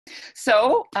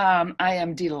So I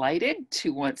am delighted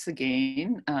to once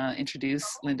again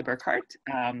introduce Linda Burkhart.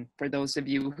 For those of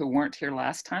you who weren't here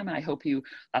last time,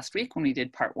 last week when we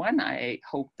did part one, I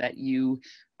hope that you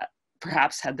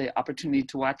perhaps had the opportunity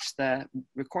to watch the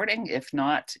recording. If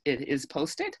not, it is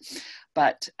posted.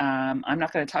 But I'm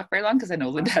not going to talk very long because I know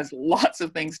Linda has lots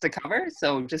of things to cover.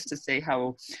 So just to say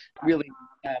how really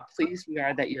pleased we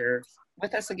are that you're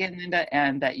with us again, Linda,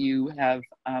 and that you have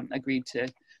agreed to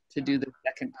do the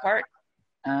second part.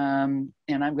 And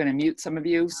I'm going to mute some of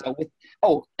you.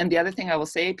 And the other thing I will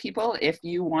say, people, if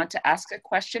you want to ask a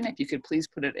question, if you could please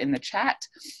put it in the chat.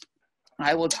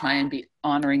 I will try and be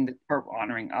I'll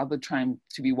be trying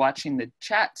to be watching the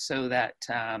chat so that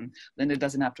Linda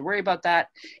doesn't have to worry about that.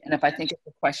 And if I think it's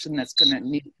a question that's going to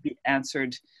need to be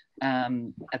answered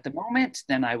at the moment,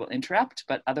 then I will interrupt.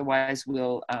 But otherwise,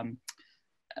 we'll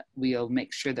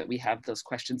make sure that we have those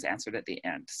questions answered at the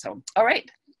end. So, all right.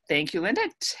 Thank you, Linda.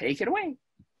 Take it away.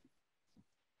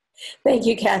 Thank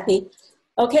you, Kathy.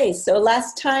 Okay, so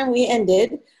last time we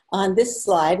ended on this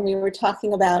slide, we were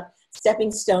talking about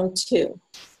Stepping Stone 2.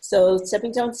 So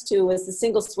Stepping Stone 2 was the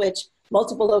single switch,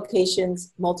 multiple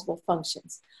locations, multiple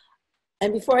functions.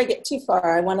 And before I get too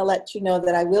far, I want to let you know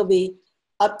that I will be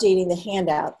updating the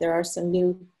handout. There are some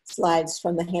new slides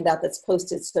from the handout that's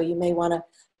posted, so you may want to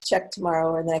check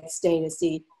tomorrow or the next day to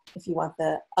see if you want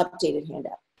the updated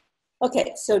handout.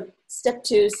 Okay, so step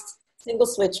 2, single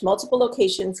switch, multiple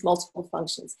locations, multiple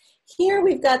functions. Here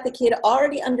we've got the kid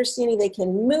already understanding they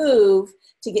can move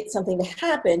to get something to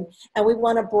happen, and we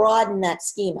want to broaden that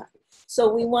schema.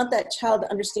 So we want that child to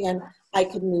understand I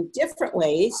can move different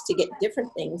ways to get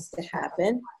different things to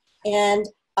happen, and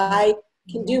I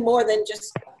can do more than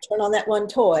just turn on that one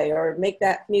toy or make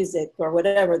that music or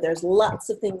whatever. There's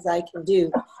lots of things I can do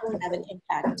to have an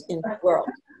impact in the world.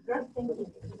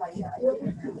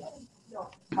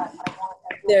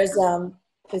 There's,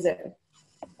 is there?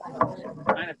 I'm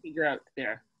trying to figure out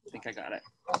there. I think I got it.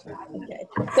 Okay.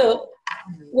 So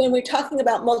when we're talking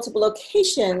about multiple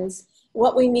locations,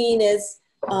 what we mean is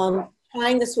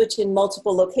trying the switch in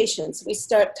multiple locations. We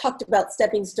talked about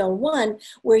Stepping Stone 1,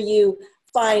 where you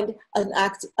find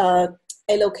a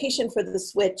location for the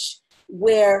switch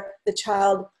where the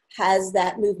child has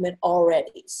that movement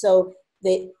already. So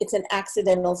it's an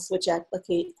accidental switch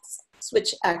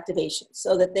activation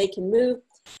so that they can move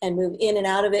and move in and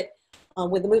out of it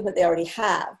with the movement they already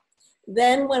have.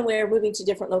 Then when we're moving to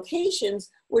different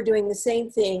locations, we're doing the same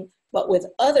thing, but with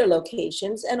other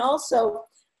locations, and also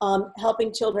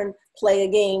helping children play a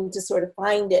game to sort of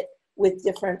find it with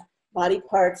different body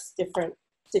parts, different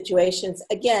situations.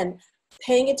 Again,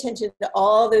 paying attention to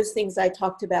all those things I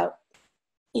talked about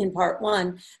in part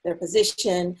 1, their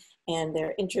position and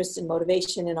their interest and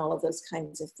motivation and all of those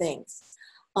kinds of things.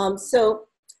 So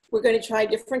we're going to try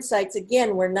different sites.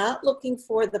 Again, we're not looking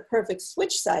for the perfect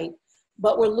switch site,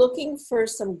 but we're looking for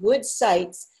some good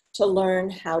sites to learn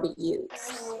how to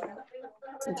use.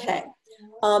 Okay,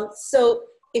 so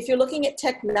if you're looking at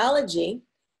technology,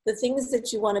 the things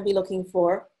that you want to be looking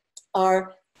for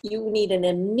are you need an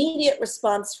immediate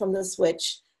response from the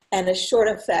switch and a short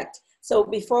effect. So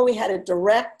before we had a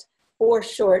direct or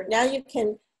short, now you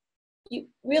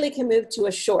really can move to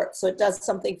a short. So it does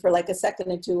something for like a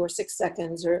second or 2 or 6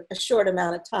 seconds or a short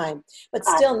amount of time, but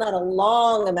still not a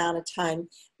long amount of time,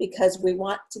 because we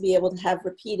want to be able to have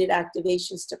repeated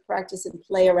activations to practice and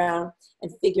play around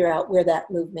and figure out where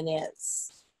that movement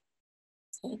is.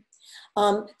 Okay.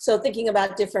 So thinking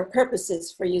about different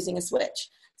purposes for using a switch.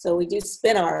 So we do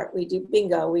spin art, we do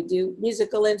bingo, we do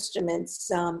musical instruments,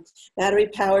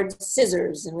 battery-powered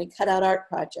scissors, and we cut out art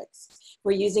projects.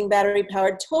 We're using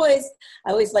battery-powered toys. I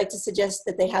always like to suggest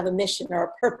that they have a mission or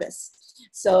a purpose.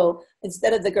 So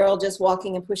instead of the girl just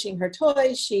walking and pushing her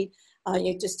toys, you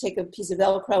just take a piece of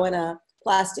Velcro and a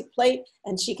plastic plate,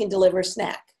 and she can deliver a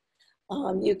snack.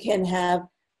 You can have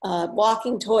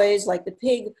walking toys like the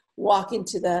pig walk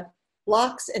into the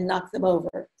blocks and knock them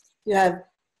over. You have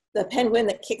the penguin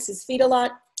that kicks his feet a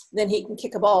lot, then he can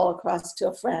kick a ball across to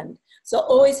a friend. So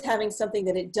always having something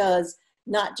that it does,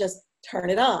 not just turn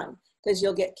it on, because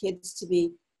you'll get kids to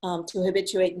be to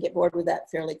habituate and get bored with that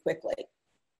fairly quickly.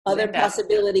 Other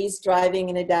possibilities, driving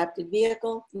an adapted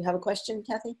vehicle. You have a question,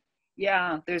 Kathy?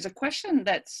 Yeah, there's a question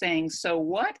that's saying, so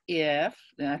what if,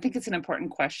 and I think it's an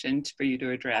important question for you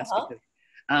to address,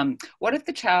 because, what if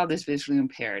the child is visually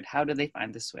impaired? How do they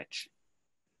find the switch?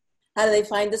 How do they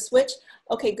find the switch?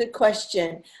 Okay, good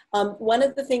question. One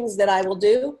of the things that I will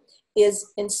do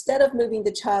is, instead of moving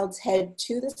the child's head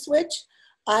to the switch,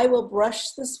 I will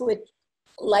brush the switch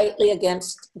lightly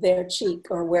against their cheek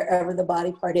or wherever the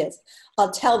body part is.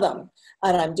 I'll tell them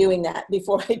that I'm doing that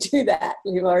before I do that.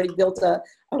 We've already built a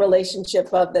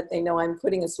relationship of that they know I'm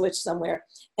putting a switch somewhere.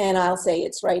 And I'll say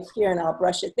it's right here and I'll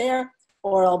brush it there,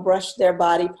 or I'll brush their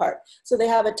body part. So they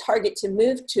have a target to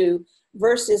move to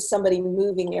versus somebody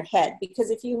moving your head.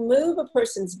 Because if you move a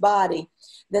person's body,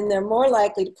 then they're more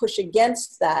likely to push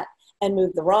against that and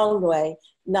move the wrong way,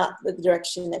 not the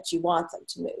direction that you want them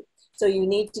to move. So you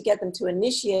need to get them to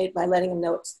initiate by letting them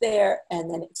know it's there and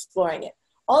then exploring it.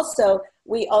 Also,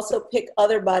 we also pick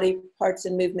other body parts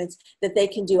and movements that they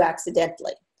can do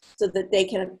accidentally so that they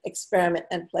can experiment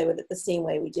and play with it the same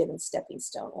way we did in Stepping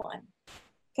Stone 1.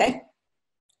 Okay?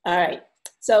 All right.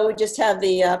 So we just have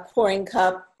the pouring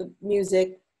cup, the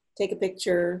music, take a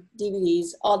picture,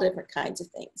 DVDs, all different kinds of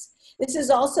things. This is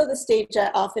also the stage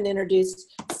I often introduce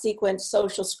sequence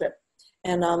social script.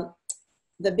 And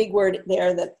the big word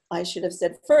there that I should have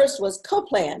said first was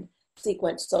co-planned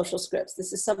sequence social scripts.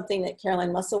 This is something that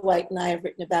Caroline Musselwhite and I have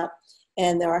written about,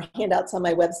 and there are handouts on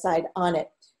my website on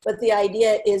it. But the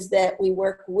idea is that we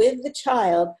work with the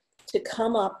child to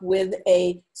come up with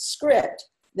a script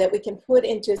that we can put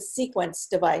into a sequence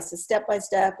device, a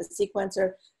step-by-step, a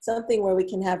sequencer, something where we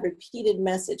can have repeated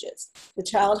messages. The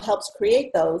child helps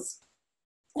create those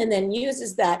and then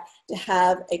uses that to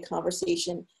have a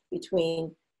conversation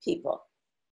between people.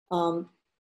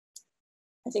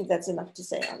 I think that's enough to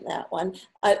say on that one.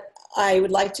 I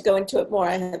would like to go into it more.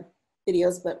 I have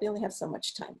videos, but we only have so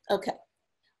much time. Okay.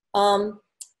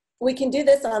 We can do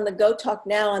this on the Go Talk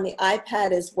Now on the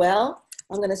iPad as well.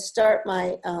 I'm going to start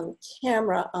my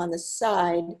camera on the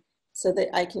side so that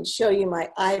I can show you my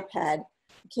iPad.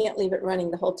 I can't leave it running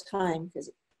the whole time because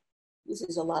it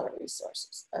uses a lot of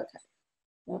resources. Okay.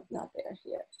 Nope, not there,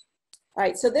 here. All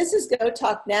right, so this is Go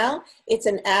Talk Now. It's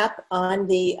an app on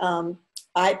the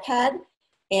iPad,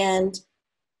 and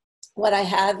what I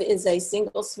have is a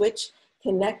single switch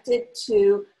connected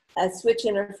to a switch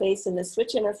interface, and the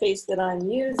switch interface that I'm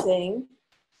using,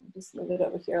 I'll just move it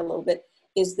over here a little bit,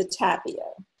 is the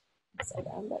Tapio.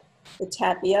 The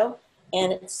Tapio,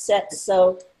 and it's set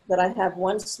so that I have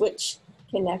one switch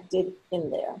connected in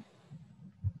there.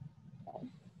 Okay.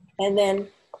 And then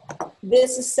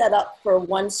this is set up for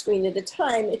one screen at a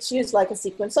time. It's used like a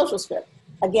sequence social script.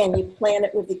 Again, you plan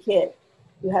it with the kid.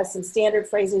 You have some standard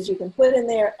phrases you can put in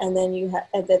there, and then you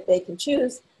have that they can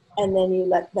choose, and then you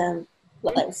let them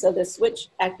play. So the switch,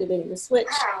 activating the switch,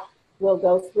 will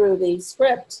go through the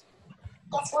script.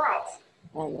 Guess what?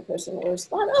 And the person will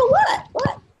respond, oh,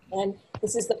 what? And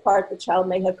this is the part the child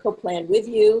may have co-planned with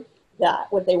you,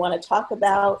 what they want to talk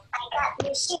about. I got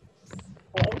new shoes.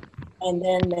 Okay? And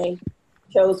then they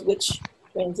chose which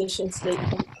transition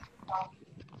statement.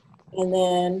 And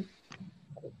then,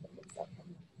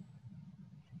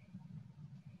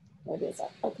 there it is,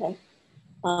 okay.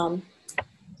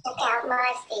 Check out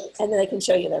my feet. And then they can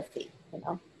show you their feet, you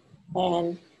know,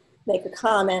 and make a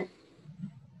comment.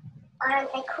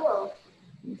 Aren't they cool?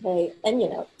 Okay, and you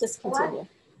know, just continue.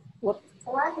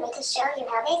 Want me to show you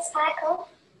how they sparkle?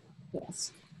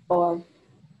 Yes. Or.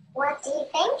 What do you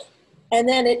think? And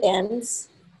then it ends.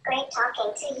 Great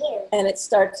talking to you. And it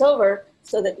starts over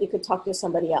so that you could talk to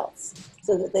somebody else,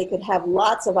 so that they could have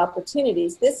lots of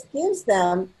opportunities. This gives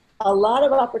them a lot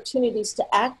of opportunities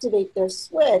to activate their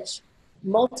switch,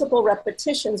 multiple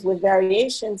repetitions with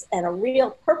variations, and a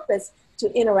real purpose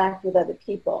to interact with other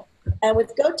people. And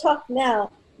with Go Talk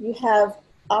Now, you have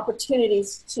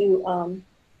opportunities to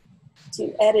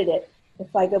edit it.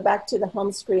 If I go back to the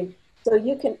home screen, so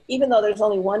you can, even though there's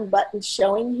only one button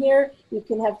showing here, you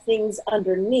can have things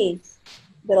underneath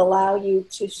that allow you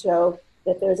to show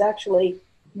that there's actually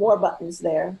more buttons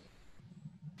there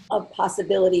of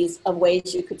possibilities of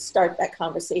ways you could start that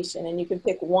conversation. And you can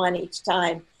pick one each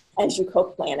time as you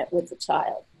co-plan it with the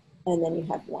child. And then you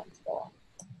have one to go on.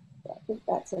 So I think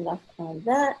that's enough on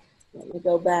that. Let me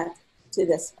go back to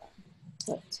this one.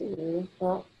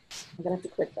 Well, I'm gonna have to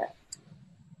click that.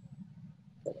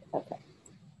 Okay.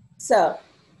 So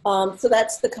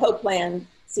that's the co-plan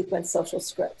sequence social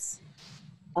scripts.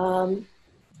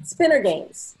 Spinner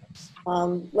games,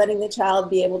 letting the child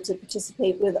be able to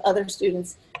participate with other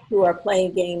students who are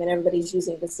playing a game and everybody's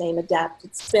using the same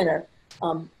adapted spinner.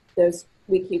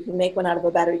 You can make one out of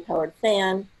a battery-powered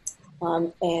fan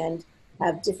and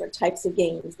have different types of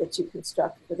games that you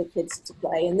construct for the kids to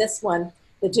play. And this one,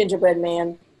 the gingerbread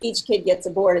man, each kid gets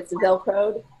a board, it's a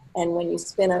Velcroed, and when you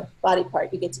spin a body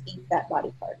part, you get to eat that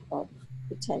body part, or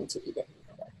pretend to eat it.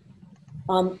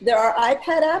 There are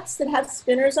iPad apps that have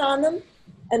spinners on them.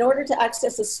 In order to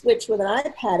access a switch with an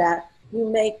iPad app, you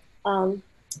make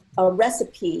a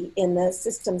recipe in the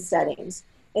system settings.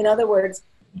 In other words,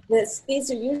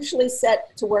 These are usually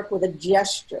set to work with a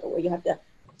gesture where you have to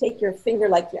take your finger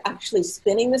like you're actually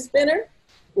spinning the spinner,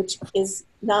 which is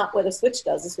not what a switch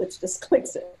does. The switch just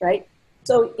clicks it, right?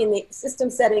 So in the system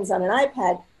settings on an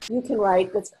iPad, you can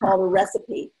write what's called a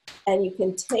recipe, and you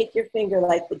can take your finger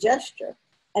like the gesture,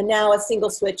 and now a single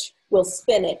switch will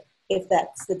spin it if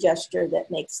that's the gesture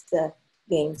that makes the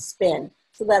game spin.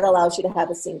 So that allows you to have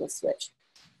a single switch.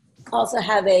 Also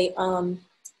have a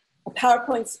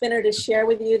PowerPoint spinner to share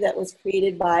with you that was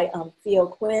created by Theo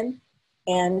Quinn,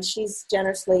 and she's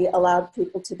generously allowed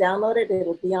people to download it.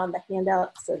 It'll be on the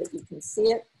handout so that you can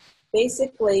see it.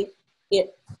 Basically,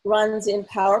 it runs in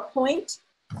PowerPoint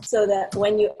so that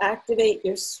when you activate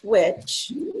your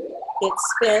switch, it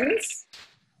spins,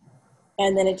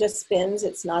 and then it just spins.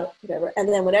 It's not whatever. And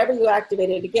then whenever you activate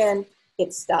it again,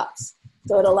 it stops.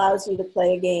 So it allows you to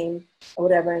play a game or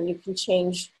whatever, and you can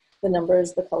change the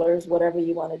numbers, the colors, whatever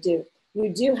you want to do. You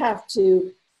do have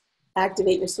to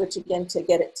activate your switch again to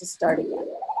get it to start again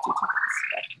 2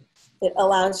 times. It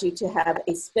allows you to have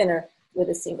a spinner with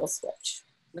a single switch.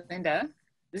 Linda,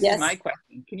 this Yes? is my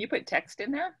question. Can you put text in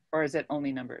there, or is it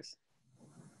only numbers?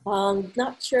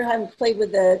 Not sure how to play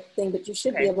with the thing, but you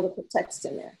should be Okay. able to put text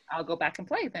in there. I'll go back and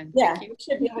play then. Yeah, Thank you. you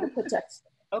should be able to put text.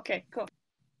 Okay, cool.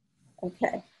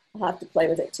 Okay, I'll have to play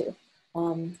with it too.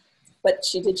 But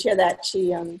she did share that.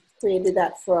 She created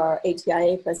that for our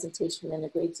ATIA presentation and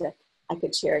agreed to I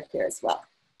could share it here as well.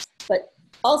 But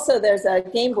also there's a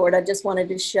game board I just wanted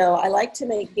to show. I like to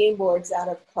make game boards out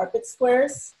of carpet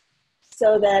squares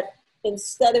so that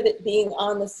instead of it being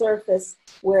on the surface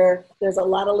where there's a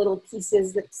lot of little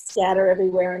pieces that scatter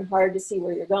everywhere and hard to see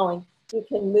where you're going, you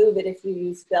can move it if you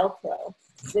use Velcro.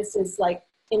 This is like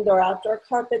indoor-outdoor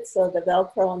carpet, so the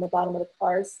Velcro on the bottom of the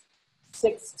cars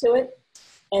sticks to it.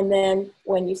 And then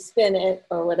when you spin it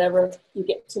or whatever, you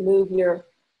get to move your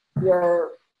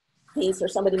piece, or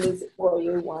somebody moves it for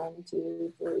you, 1,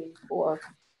 2, 3, 4,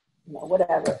 you know,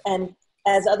 whatever. And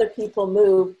as other people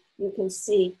move, you can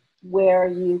see where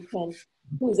you can,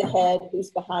 who's ahead,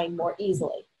 who's behind more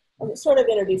easily. And it sort of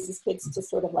introduces kids to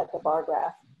sort of like a bar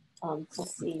graph to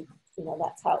see, you know,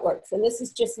 that's how it works. And this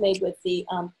is just made with the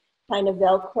kind of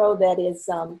Velcro that is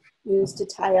used to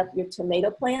tie up your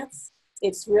tomato plants.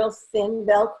 It's real thin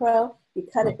Velcro. You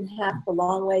cut it in half the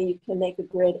long way. You can make a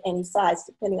grid any size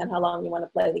depending on how long you want to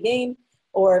play the game,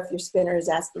 or if your spinner is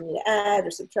asking you to add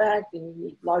or subtract and you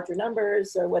need larger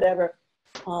numbers or whatever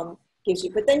gives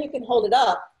you. But then you can hold it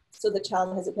up so the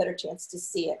child has a better chance to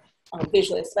see it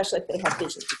visually, especially if they have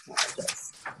vision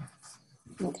challenges.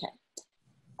 Okay.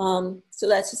 So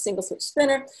that's a single switch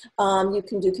spinner. You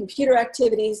can do computer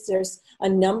activities. There's a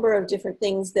number of different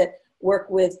things that work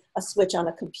with a switch on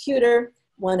a computer.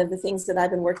 One of the things that I've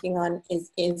been working on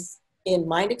is in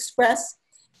Mind Express.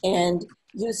 And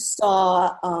you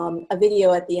saw a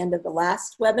video at the end of the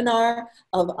last webinar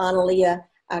of Analia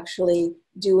actually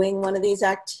doing one of these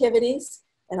activities.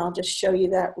 And See just show you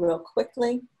that real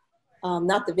quickly.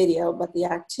 Not the video, but the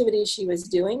activity she was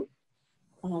doing.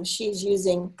 She's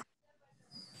using,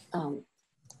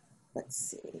 let's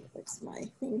see, what's my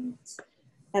thing?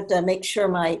 I have to make sure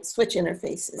my switch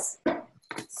interface is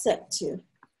set to,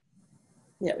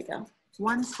 there we go.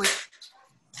 One switch.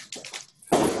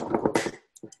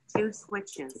 Two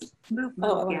switches. Move,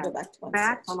 Oh, I want to again. go back to one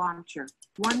Back switch. launcher.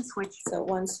 One switch. So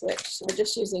one switch. So we're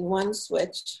just using one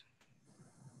switch.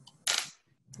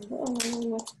 Oh,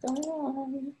 what's going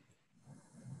on?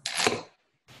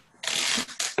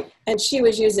 And she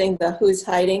was using the Who's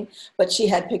Hiding, but she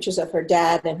had pictures of her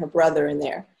dad and her brother in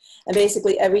there. And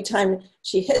basically every time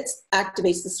she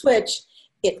activates the switch,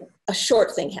 a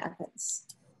short thing happens.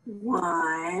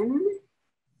 1,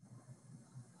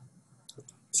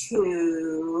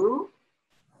 2,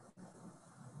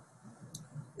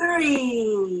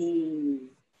 3.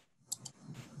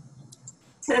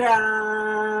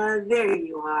 Ta-da! There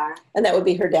you are. And that would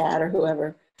be her dad or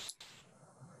whoever.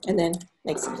 And then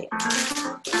make some game.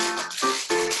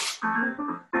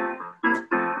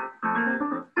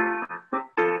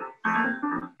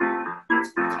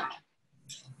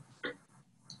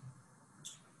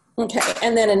 Okay,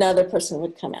 and then another person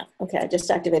would come out. Okay, I just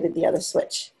activated the other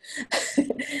switch.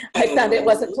 I found it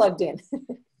wasn't plugged in.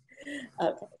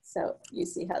 Okay, so you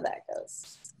see how that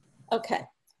goes. Okay,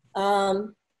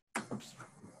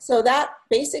 so that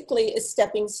basically is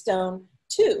stepping stone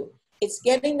 2. It's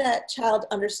getting that child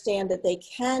understand that they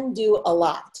can do a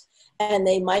lot, and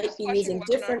they might be using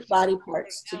different body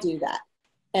parts to do that,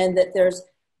 and that there's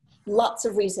lots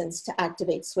of reasons to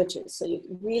activate switches. So you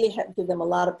really have to give them a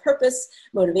lot of purpose,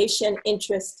 motivation,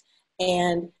 interest,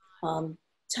 and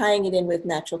tying it in with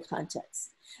natural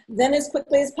context. Then as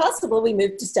quickly as possible, we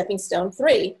move to stepping stone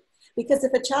 3, Because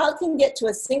if a child can get to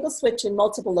a single switch in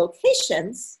multiple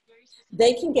locations,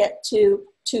 they can get to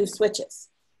 2 switches.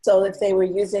 So if they were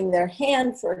using their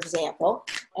hand, for example,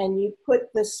 and you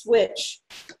put the switch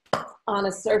on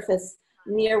a surface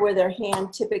near where their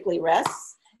hand typically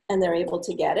rests, and they're able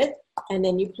to get it, and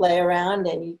then you play around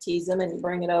and you tease them and you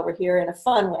bring it over here in a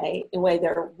fun way, in a way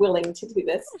they're willing to do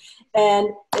this, and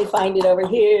they find it over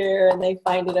here and they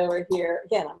find it over here.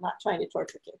 Again, I'm not trying to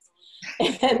torture kids.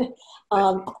 And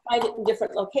find it in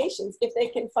different locations. If they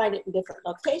can find it in different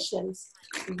locations,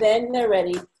 then they're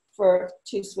ready for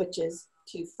 2 switches,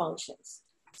 2 functions,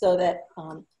 so that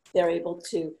they're able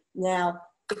to now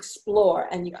explore,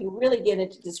 and you can really get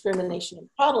into discrimination and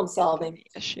problem solving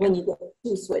when you get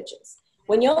 2 switches.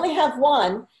 When you only have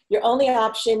 1, your only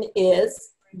option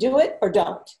is do it or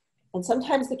don't. And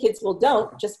sometimes the kids will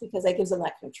don't, just because that gives them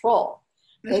that control.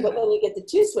 Okay, but when you get the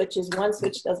 2 switches, one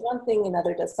switch does one thing,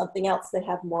 another does something else. They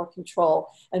have more control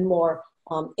and more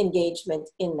engagement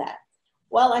in that.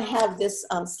 While I have this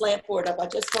slant board up, I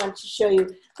just wanted to show you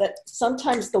that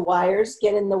sometimes the wires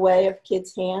get in the way of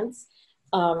kids' hands,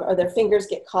 or their fingers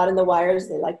get caught in the wires.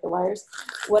 They like the wires.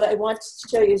 What I want to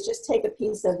show you is just take a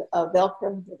piece of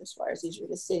Velcro. This wire is easier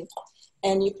to see.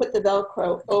 And you put the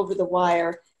Velcro over the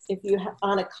wire. If you have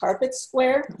on a carpet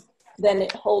square, then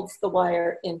it holds the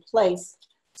wire in place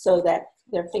so that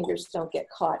their fingers don't get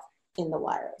caught in the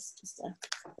wires. Just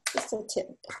a tip.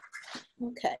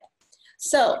 Okay.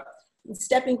 So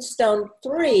stepping stone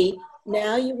 3,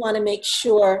 now you want to make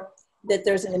sure that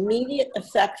there's an immediate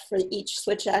effect for each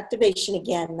switch activation.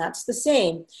 Again, that's the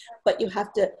same, but you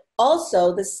have to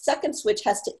also, the second switch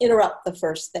has to interrupt the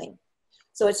first thing.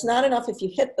 So it's not enough if you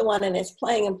hit the one and it's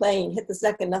playing and playing, and hit the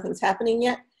second, nothing's happening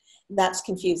yet. That's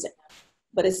confusing.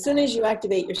 But as soon as you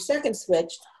activate your second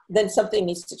switch, then something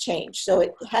needs to change. So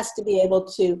it has to be able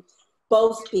to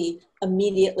both be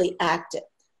immediately active.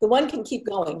 The one can keep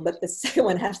going, but the second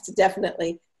one has to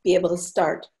definitely be able to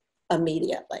start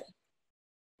immediately.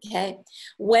 Okay,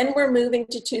 when we're moving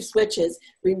to 2 switches,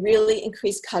 we really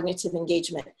increase cognitive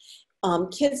engagement.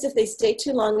 Kids, if they stay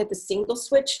too long at the single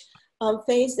switch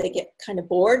phase, they get kind of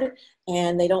bored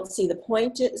and they don't see the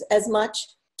point as much.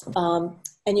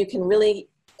 And you can really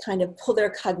kind of pull their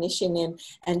cognition in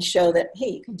and show that, hey,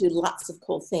 you can do lots of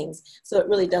cool things. So it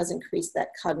really does increase that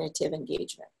cognitive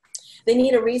engagement. They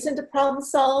need a reason to problem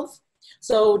solve.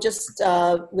 So just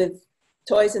with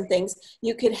toys and things,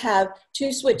 you could have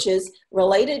 2 switches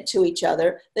related to each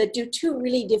other that do 2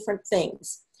 really different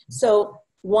things. So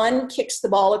one kicks the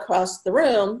ball across the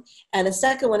room, and the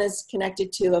second one is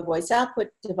connected to a voice output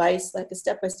device, like a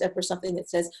step-by-step or something that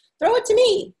says, throw it to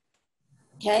me.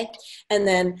 Okay, and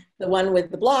then the one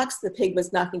with the blocks, the pig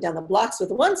was knocking down the blocks with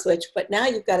the 1 switch, but now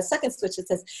you've got a second switch that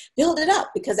says, build it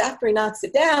up, because after he knocks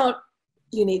it down,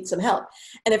 you need some help.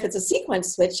 And if it's a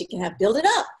sequence switch, you can have build it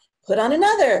up, put on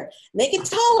another, make it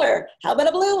taller. How about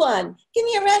a blue one? Give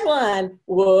me a red one.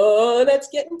 Whoa, that's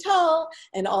getting tall.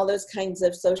 And all those kinds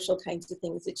of social kinds of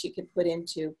things that you can put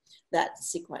into that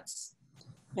sequence.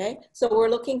 Okay, so we're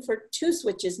looking for 2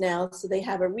 switches now, so they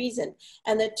have a reason.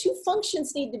 And the 2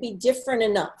 functions need to be different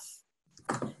enough.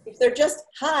 If they're just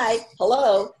hi,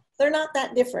 hello, they're not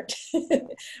that different,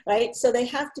 right? So they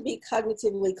have to be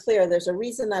cognitively clear. There's a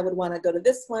reason I would want to go to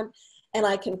this one, and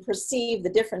I can perceive the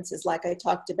differences like I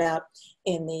talked about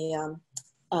in the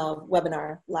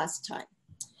webinar last time.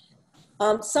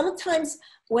 Sometimes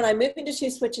when I move into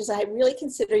 2 switches, I really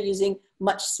consider using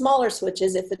much smaller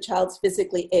switches if the child's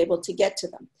physically able to get to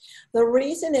them. The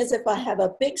reason is if I have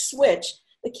a big switch,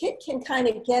 the kid can kind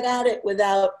of get at it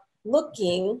without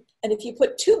looking, and if you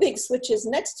put 2 big switches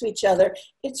next to each other,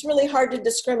 it's really hard to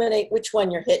discriminate which one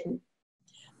you're hitting.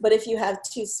 But if you have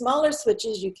 2 smaller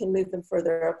switches, you can move them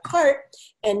further apart.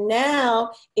 And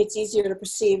now it's easier to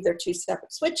perceive they're 2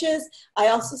 separate switches. I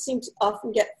also seem to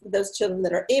often get those children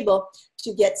that are able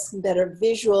to get some better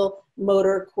visual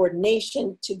motor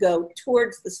coordination to go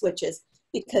towards the switches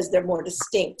because they're more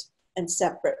distinct and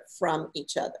separate from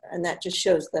each other. And that just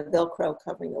shows the Velcro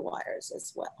covering the wires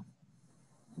as well.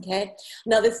 Okay.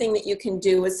 Another thing that you can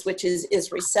do with switches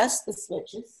is recess the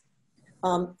switches.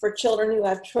 For children who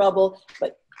have trouble,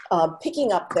 but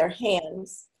picking up their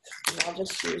hands, and I'll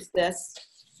just use this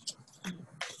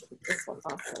one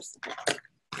off first.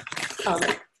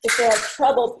 If they have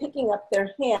trouble picking up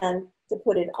their hand to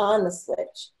put it on the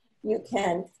switch, you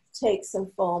can take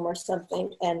some foam or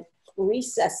something and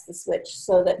recess the switch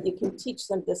so that you can teach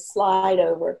them to slide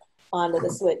over onto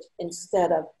the switch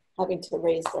instead of having to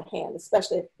raise their hand,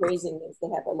 especially if raising means they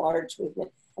have a large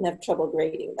movement and have trouble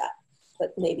grading that,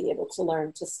 but may be able to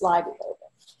learn to slide it over.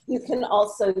 You can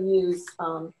also use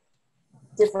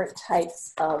different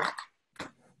types of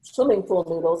swimming pool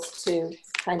noodles to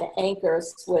kind of anchor a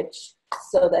switch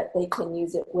so that they can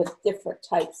use it with different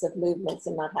types of movements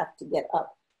and not have to get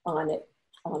up on it,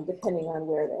 depending on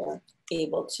where they're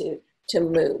able to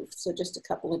move. So just a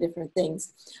couple of different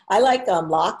things. I like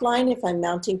lock line if I'm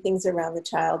mounting things around the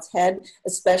child's head,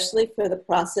 especially for the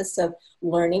process of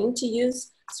learning to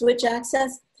use switch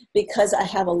access, because I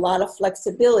have a lot of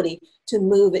flexibility to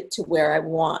move it to where I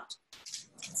want.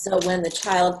 So when the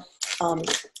child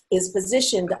is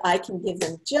positioned, I can give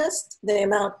them just the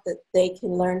amount that they can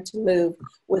learn to move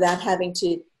without having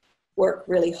to work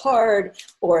really hard,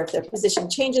 or if their position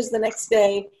changes the next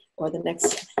day or the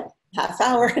next half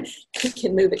hour, we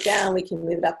can move it down, we can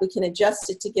move it up, we can adjust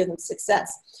it to give them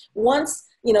success. Once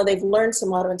they've learned some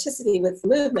automaticity with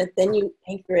movement, then you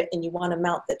anchor it and you want a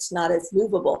mount that's not as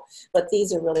movable, but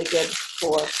these are really good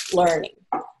for learning.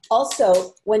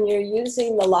 Also, when you're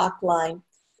using the lock line,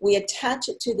 we attach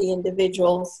it to the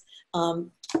individual's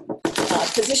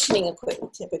positioning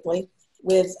equipment, typically,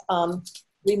 with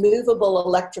removable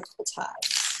electrical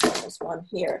ties. There's one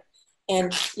here.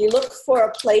 And you look for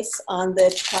a place on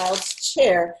the child's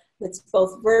chair that's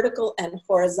both vertical and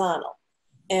horizontal.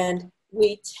 And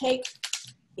we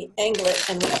angle it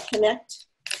and we connect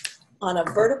on a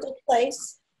vertical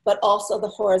place, but also the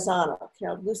horizontal.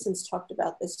 Carol Goossens talked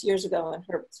about this years ago in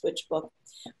her switch book,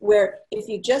 where if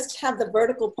you just have the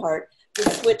vertical part, the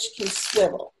switch can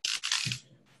swivel.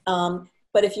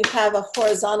 But if you have a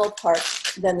horizontal part,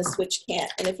 then the switch can't.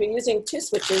 And if you're using two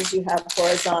switches, you have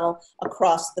horizontal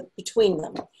across between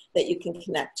them that you can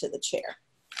connect to the chair.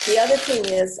 The other thing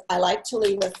is I like to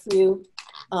leave a few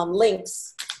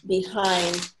links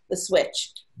behind the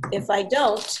switch. If I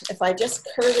just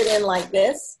curve it in like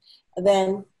this,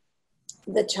 then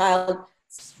the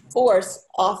child's force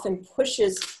often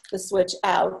pushes the switch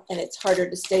out and it's harder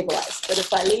to stabilize. But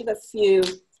if I leave a few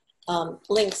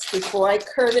links before I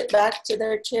curve it back to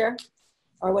their chair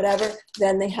or whatever,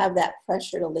 then they have that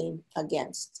pressure to lean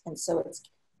against. And so it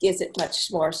gives it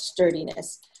much more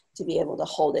sturdiness to be able to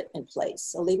hold it in place.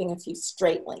 So leaving a few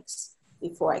straight links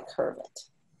before I curve it.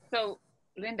 So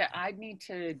Linda, I need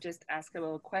to just ask a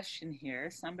little question here.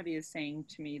 Somebody is saying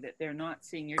to me that they're not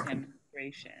seeing your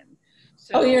demonstration.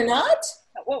 So, oh, you're not?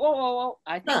 Whoa.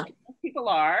 I think people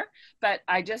are, but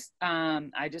I just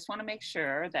want to make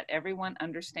sure that everyone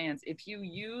understands. If you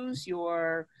use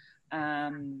your,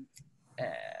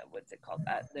 what's it called?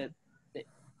 The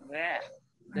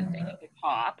thing at the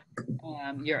top,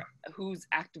 your whose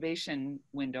activation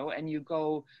window, and you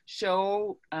go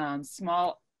show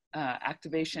small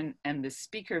activation and the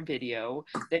speaker video,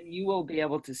 then you will be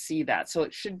able to see that. So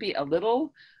it should be a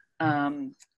little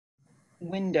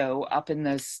window up in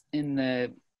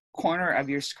the corner of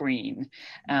your screen.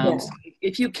 Yeah. So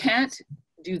if you can't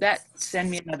do that, send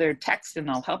me another text and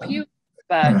I'll help you.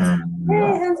 But are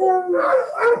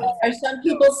some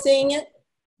people seeing it?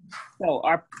 So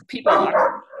are people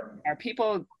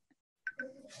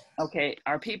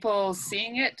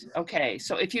seeing it? Okay,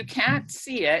 so if you can't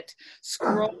see it,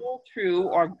 scroll through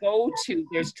or go to,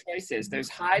 there's choices. There's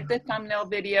hide the thumbnail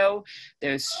video.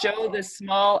 There's show the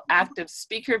small active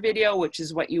speaker video, which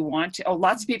is what you want to,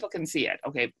 lots of people can see it.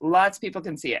 Okay, lots of people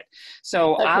can see it.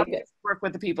 So Okay, I'll good. work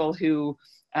with the people who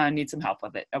need some help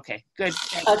with it. Okay, good.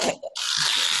 Okay,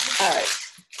 all right,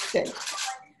 good.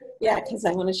 Yeah, because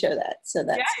I want to show that, so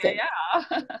that's good.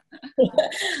 Yeah.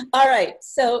 All right,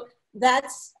 so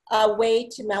that's a way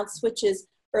to mount switches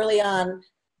early on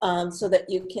so that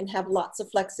you can have lots of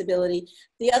flexibility.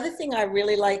 The other thing I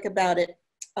really like about it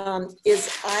is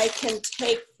I can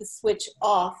take the switch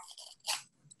off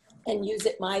and use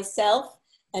it myself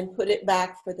and put it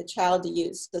back for the child to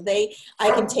use. So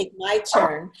I can take my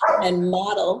turn and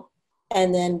model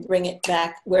and then bring it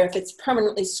back, where if it's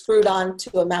permanently screwed on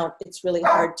to a mount, it's really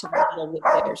hard to model with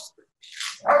theirs.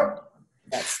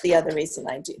 That's the other reason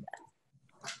I do that.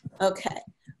 Okay,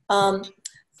 so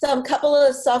a couple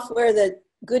of software that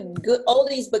good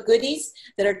oldies but goodies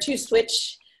that are two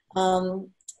switch to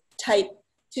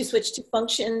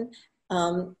function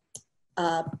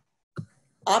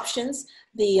options.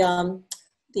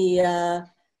 The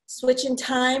switch in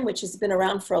time, which has been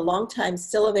around for a long time,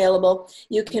 still available.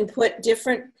 You can put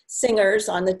different singers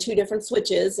on the two different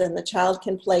switches and the child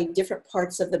can play different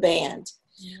parts of the band.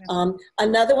 Yeah.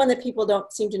 Another one that people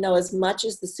don't seem to know as much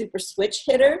is the super switch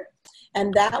hitter.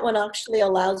 And that one actually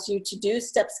allows you to do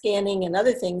step scanning and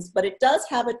other things, but it does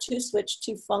have a two switch,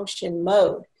 two function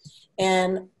mode.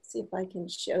 And let's see if I can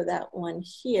show that one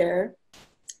here.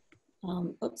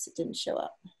 Oops, it didn't show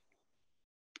up.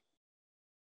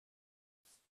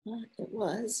 It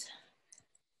was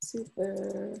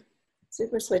super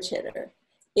switch hitter.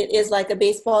 It is like a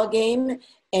baseball game,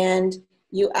 and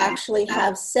you actually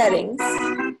have settings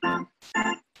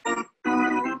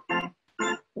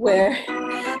where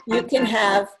you can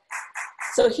have,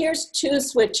 so here's two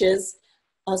switches.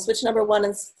 Switch number 1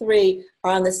 and 3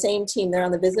 are on the same team. They're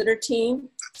on the visitor team.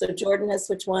 So Jordan has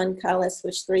switch 1, Kyle has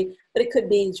switch 3, but it could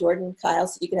be Jordan, Kyle,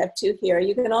 so you can have 2 here.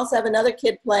 You can also have another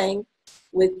kid playing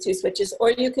with 2 switches,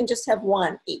 or you can just have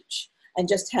 1 each and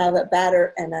just have a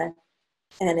batter and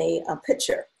a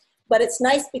pitcher. But it's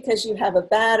nice because you have a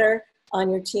batter on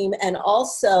your team and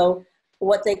also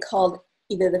what they called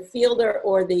either the fielder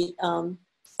or the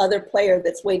other player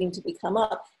that's waiting to become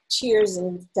up cheers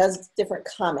and does different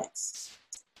comments.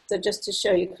 So just to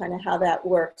show you kind of how that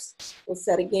works, we'll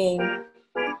set a game.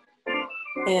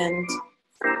 And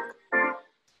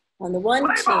on the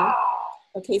one team,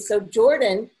 okay, so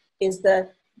Jordan is the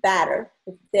batter.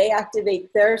 If they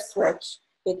activate their switch,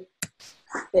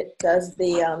 it does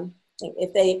the,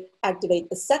 if they activate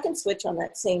the second switch on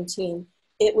that same team,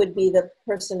 it would be the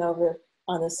person over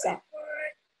on the side.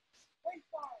 Wait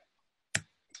for it.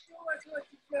 Show us what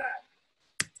you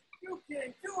got. You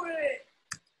can do it.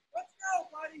 Let's go,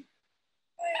 buddy.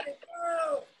 Let it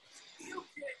go. You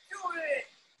can do it.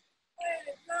 Let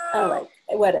it go. All right,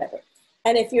 whatever.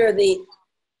 And if you're the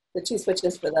 2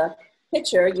 switches for the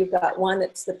pitcher, you've got one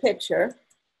that's the pitcher,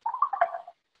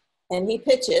 and he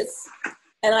pitches.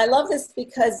 And I love this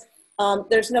because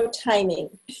there's no timing.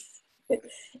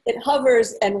 It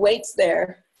hovers and waits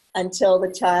there until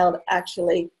the child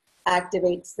actually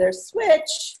activates their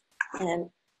switch and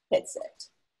hits it.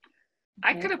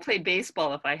 I could have played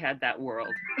baseball if I had that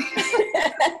world.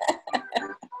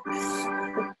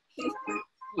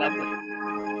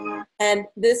 Lovely. And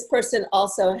this person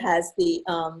also has the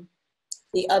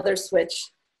other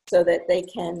switch so that they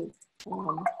can.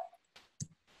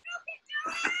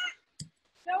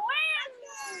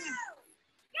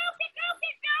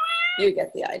 You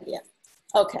get the idea.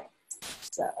 Okay,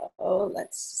 so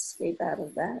let's escape out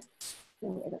of that.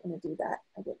 No, I don't want to do that.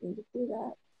 I didn't need to do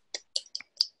that.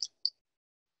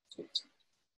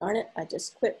 Darn it, I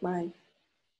just quit my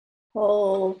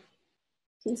whole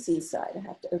PC side. I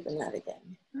have to open that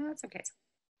again. No, that's okay.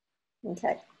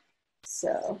 Okay,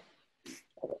 so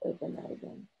I'll open that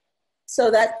again.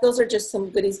 So those are just some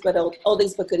goodies, but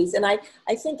oldies but goodies. And I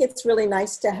think it's really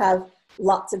nice to have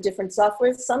lots of different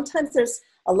software. Sometimes there's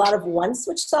a lot of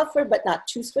 1-switch software, but not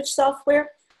 2-switch software.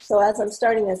 So as I'm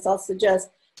starting this, I'll suggest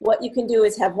what you can do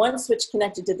is have 1 switch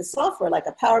connected to the software, like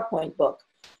a PowerPoint book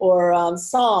or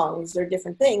songs or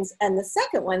different things, and the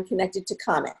second one connected to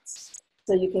comments.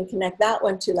 So you can connect that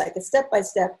one to like a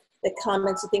step-by-step that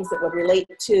comments to things that would relate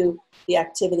to the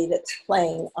activity that's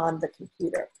playing on the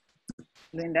computer.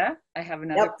 Linda, I have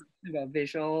another question about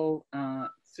visual,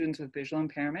 students with visual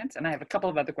impairments, and I have a couple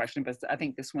of other questions, but I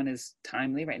think this one is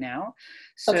timely right now.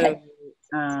 So, okay.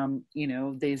 You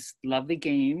know, these lovely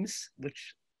games,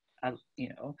 which, you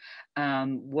know,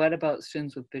 what about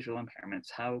students with visual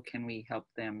impairments? How can we help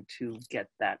them to get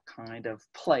that kind of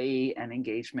play and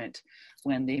engagement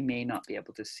when they may not be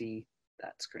able to see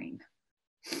that screen?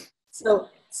 So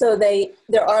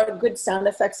there are good sound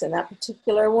effects in that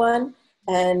particular one.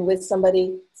 And with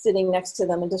somebody sitting next to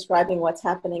them and describing what's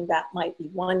happening, that might be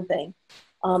one thing.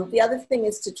 The other thing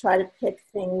is to try to pick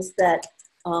things that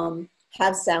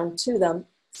have sound to them.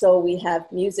 So we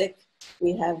have music,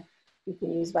 you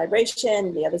can use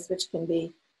vibration, the other switch can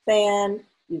be fan,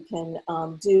 you can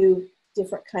do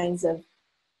different kinds of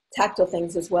tactile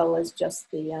things as well as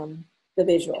just the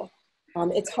visual.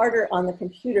 It's harder on the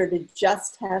computer to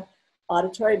just have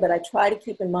auditory, but I try to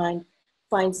keep in mind,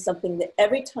 find something that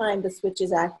every time the switch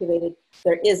is activated,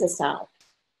 there is a sound.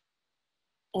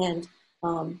 And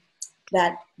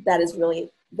that is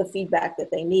really the feedback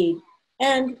that they need.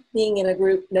 And being in a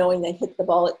group, knowing they hit the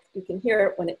ball, you can hear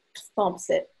it when it thumps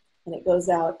it and it goes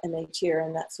out and they cheer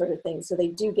and that sort of thing. So they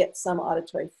do get some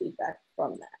auditory feedback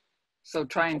from that. So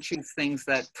try and choose things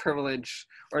that privilege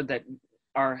or that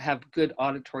have good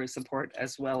auditory support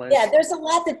as well as. Yeah, there's a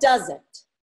lot that doesn't.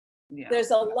 Yeah.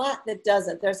 There's a lot that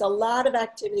doesn't. There's a lot of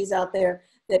activities out there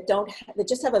that that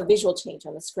just have a visual change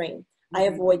on the screen. Mm-hmm. I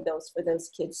avoid those for those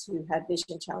kids who have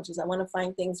vision challenges. I want to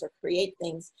find things or create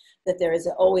things that there is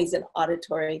always an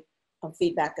auditory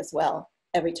feedback as well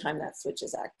every time that switch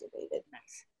is activated.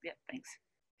 Nice. Yeah, thanks.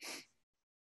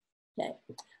 Okay.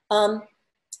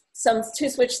 Some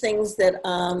 2-switch things that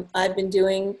I've been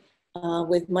doing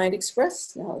with Mind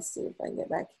Express. Now let's see if I can get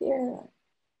back here.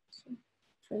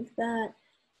 Shrink that.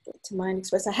 Get to Mind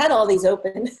Express. I had all these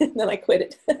open, and then I quit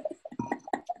it.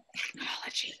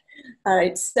 Technology. All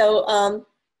right, so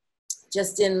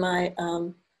just in my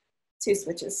 2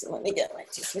 switches. So let me get my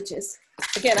 2 switches.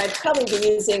 Again, I'd probably be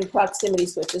using proximity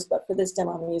switches, but for this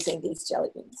demo, I'm using these jelly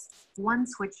beans. One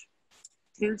switch,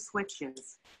 two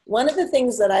switches. One of the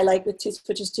things that I like with two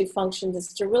switches, two functions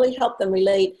is to really help them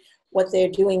relate what they're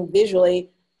doing visually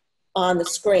on the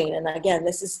screen. And again,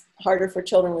 this is harder for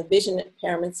children with vision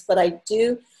impairments, but I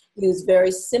do use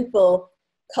very simple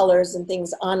colors and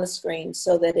things on the screen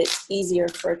so that it's easier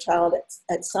for a child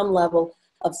at some level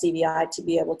of CVI to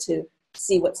be able to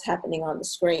see what's happening on the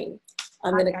screen.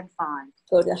 I'm going to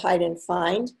go to hide and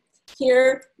find.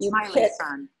 Here you pick,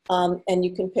 and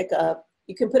you can pick up,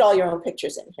 you can put all your own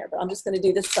pictures in here, but I'm just going to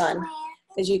do the sun.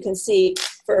 As you can see,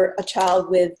 for a child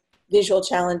with visual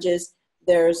challenges,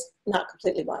 there's not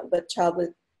completely blind, but a child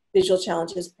with visual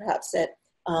challenges, perhaps at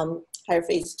higher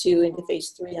phase 2 into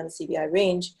phase 3 on the CVI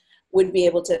range, would be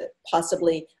able to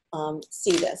possibly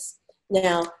see this.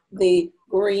 Now, the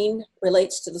green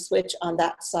relates to the switch on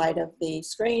that side of the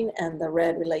screen, and the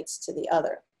red relates to the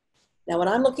other. Now, when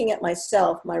I'm looking at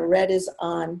myself, my red is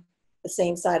on the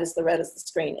same side as the red as the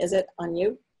screen. Is it on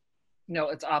you? No,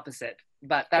 it's opposite,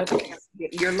 but that's okay.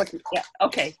 You're looking, yeah,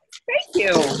 okay. Thank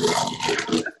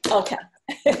you. Okay.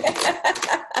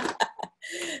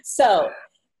 So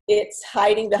it's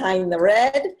hiding behind the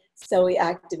red. So we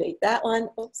activate that one.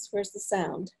 Oops, where's the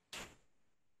sound?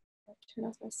 Turn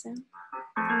off my sound.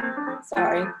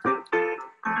 Sorry.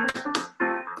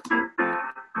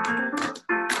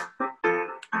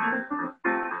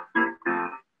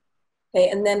 Okay,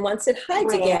 and then once it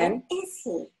hides again, Where is he?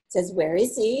 it says, where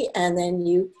is he? And then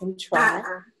you can try.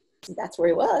 That's where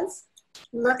he was.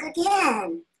 Look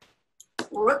again.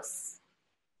 Whoops.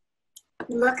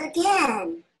 Look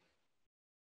again.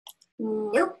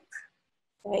 Nope.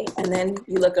 Okay, and then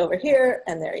you look over here,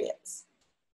 and there he is.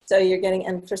 So you're getting,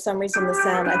 and for some reason the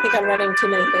sound, I think I'm running too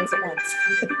many things at once.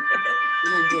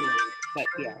 But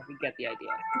yeah, we get the idea.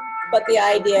 But the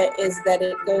idea is that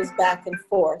it goes back and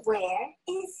forth. Where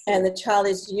is he? And the child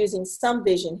is using some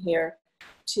vision here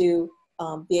to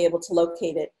be able to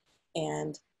locate it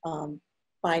and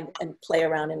find and play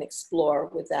around and explore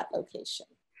with that location.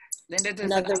 Linda, does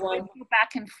Another it one. go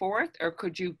back and forth, or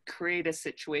could you create a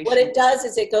situation? What it does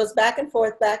is it goes back and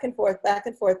forth, back and forth, back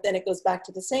and forth, then it goes back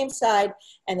to the same side,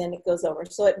 and then it goes over.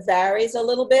 So it varies a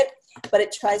little bit, but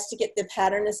it tries to get the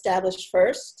pattern established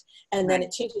first, and then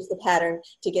it changes the pattern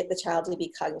to get the child to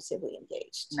be cognitively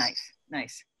engaged. Nice,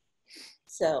 nice.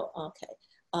 So,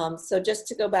 okay. So just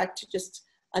to go back to just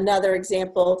another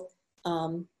example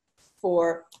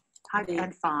for Type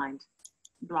and find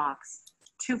blocks,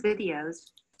 2 videos,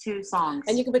 2 songs.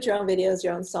 and you can put your own videos,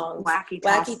 your own songs. Wacky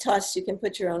Toss, you can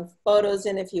put your own photos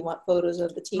in if you want photos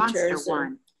of the teachers. Monster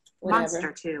 1, whatever.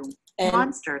 Monster 2, And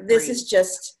Monster 3. this is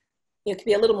just, it could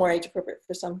be a little more age appropriate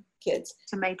for some kids.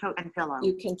 Tomato and pillow.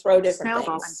 You can throw different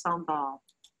Snowball and things. foam ball.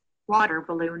 Water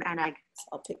balloon and egg.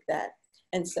 I'll pick that.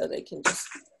 And so they can just,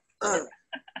 right.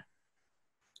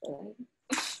 Or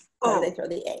they throw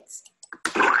the eggs.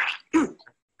 You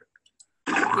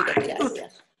get the idea.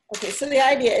 Okay, so the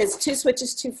idea is 2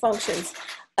 switches, 2 functions.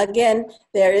 Again,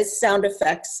 there is sound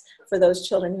effects for those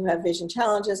children who have vision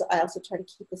challenges. I also try to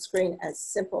keep the screen as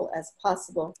simple as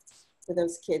possible for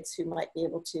those kids who might be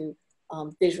able to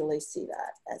visually see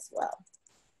that as well.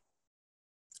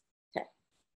 Okay.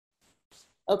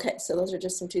 Okay, so those are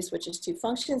just some 2 switches, 2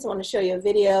 functions. I want to show you a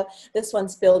video. This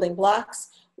one's building blocks.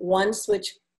 One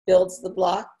switch builds the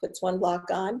block, puts one block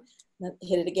on,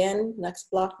 hit it again, next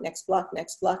block, next block,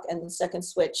 next block, and the second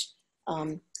switch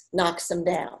knocks them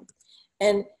down.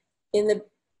 And in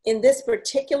this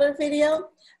particular video,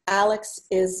 Alex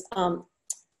is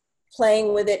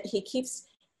playing with it. He keeps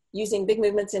using big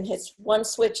movements and hits one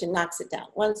switch and knocks it down,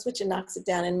 one switch and knocks it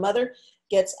down. And Mother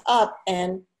gets up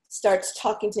and starts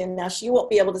talking to him. Now, she won't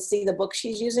be able to see the book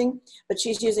she's using, but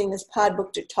she's using this pod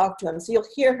book to talk to him. So you'll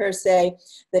hear her say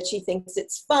that she thinks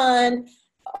it's fun,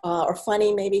 or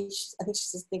funny, maybe. I think she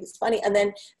just thinks it's funny. And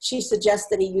then she suggests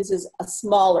that he uses a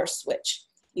smaller switch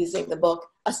using the book.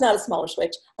 It's not a smaller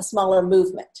switch, a smaller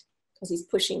movement, because he's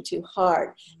pushing too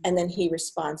hard. And then he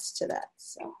responds to that.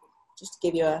 So just to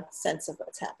give you a sense of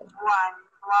what's happening. 1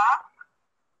 block.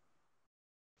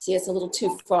 See, it's a little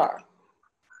too far.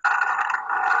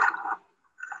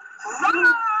 1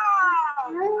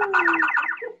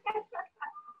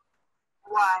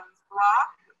 block.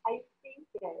 I think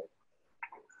it.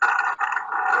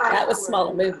 That was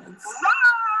smaller movements.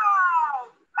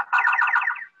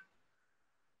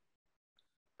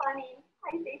 Funny.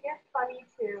 I think it's funny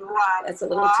too. That's a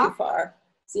little too far.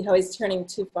 See how he's turning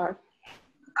too far?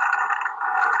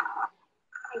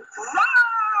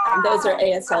 And those are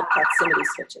ASL proximity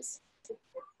switches. Description.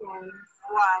 1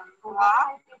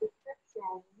 block.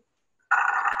 Description.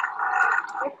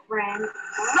 Different.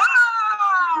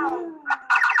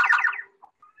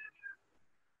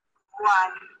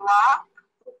 One block.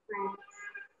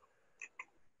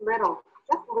 Little.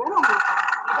 Just little movement.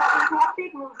 You don't need to have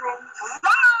big movement.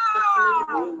 Just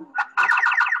little movement.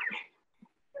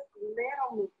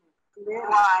 Little.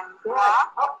 One block.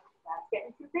 Oh, that's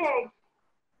getting too big.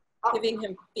 Oh. Giving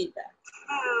him feedback.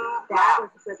 That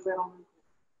was a good little movement.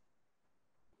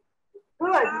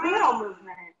 Good little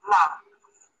movement. Block.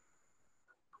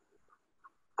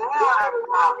 Good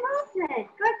little movement.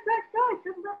 Good, good, good.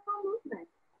 Good little movement.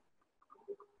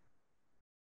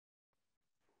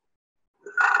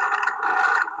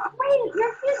 Wait,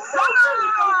 you're just so good.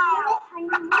 Little tiny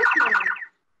movement.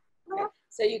 Okay.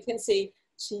 So you can see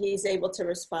she's able to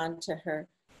respond to her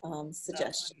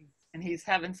suggestions. And he's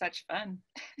having such fun.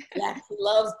 Yeah, he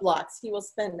loves blocks. He will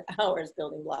spend hours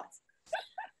building blocks.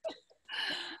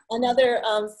 Another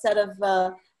set of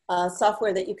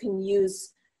software that you can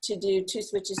use to do 2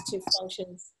 switches, 2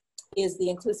 functions is the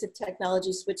Inclusive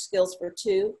Technology Switch Skills for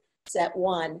 2, set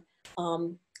 1.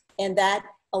 And that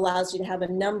allows you to have a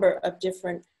number of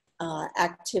different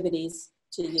activities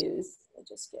to use. I'll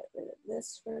just get rid of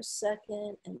this for a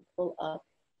second and pull up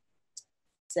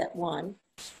set 1.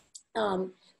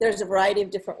 There's a variety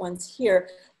of different ones here.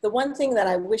 The one thing that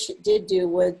I wish it did do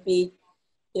would be,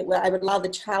 I would allow the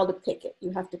child to pick it.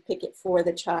 You have to pick it for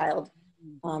the child,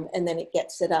 and then it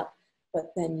gets it up,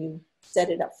 but then you set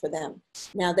it up for them.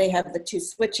 Now they have the 2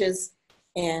 switches,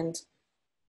 and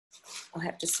I'll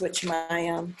have to switch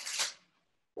my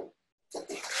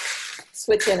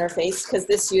switch interface because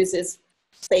this uses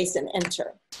space and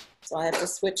enter. So I have to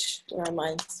switch where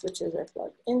my switches are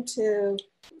plugged into.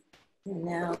 And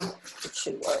now it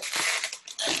should work.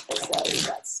 So we've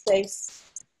got space.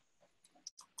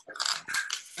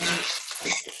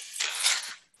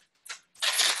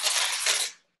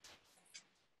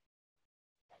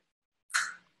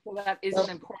 Well, that is an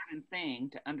important thing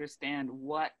to understand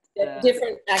what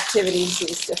different activities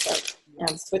use different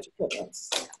switch equivalents.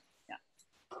 Yeah.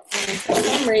 And for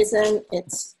some reason,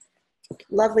 it's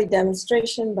lovely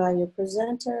demonstration by your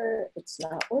presenter. It's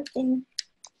not working.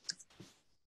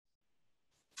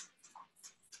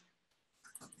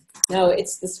 No,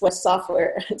 it's the switch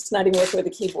software. It's not even working with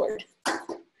the keyboard.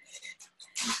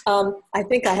 I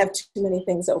think I have too many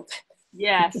things open.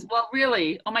 Yes, well,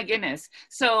 really, oh my goodness.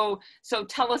 So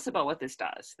tell us about what this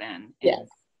does then. Yes,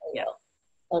 yeah.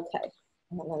 Okay,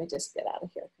 well, let me just get out of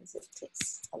here because it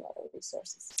takes a lot of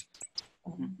resources.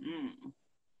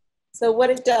 So what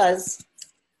it does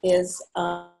is,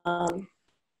 for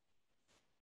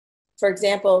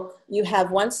example, you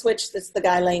have one switch that's the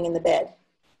guy laying in the bed,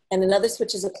 and another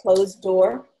switch is a closed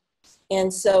door.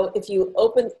 And so if you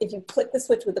click the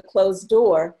switch with the closed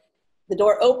door, the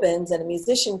door opens and a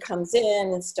musician comes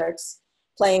in and starts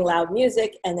playing loud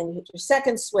music, and then you hit your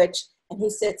second switch and he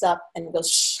sits up and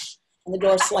goes shh, and the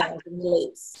door slams and he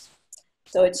leaves.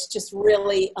 So it's just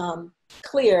really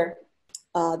clear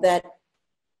that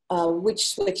which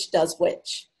switch does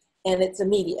which, and it's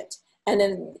immediate. And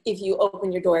then if you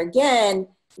open your door again,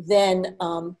 then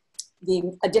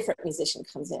a different musician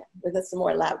comes in with some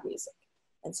more loud music.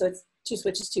 And so it's 2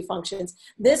 switches, 2 functions.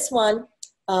 This one,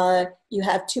 you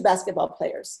have 2 basketball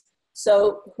players.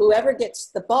 So whoever gets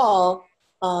the ball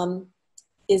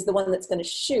is the one that's going to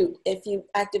shoot. If you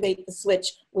activate the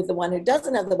switch with the one who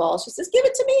doesn't have the ball, she says, give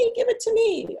it to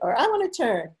me, or I want to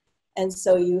turn. And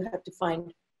so you have to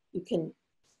find,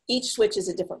 each switch is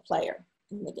a different player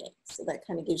in the game. So that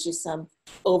kind of gives you some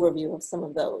overview of some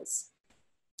of those.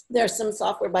 There's some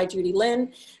software by Judy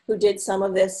Lin who did some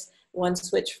of this, 1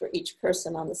 switch for each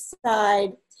person on the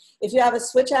side. If you have a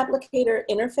switch applicator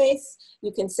interface,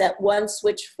 you can set 1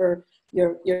 switch for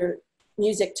your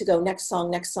music to go next song,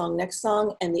 next song, next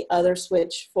song, and the other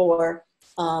switch for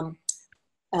turn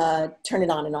it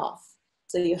on and off.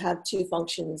 So you have 2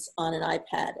 functions on an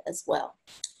iPad as well.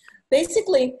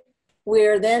 Basically,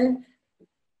 reason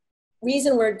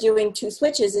we're doing 2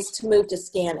 switches is to move to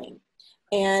scanning.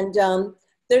 And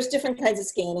there's different kinds of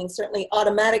scanning, certainly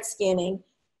automatic scanning,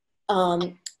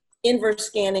 inverse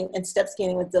scanning, and step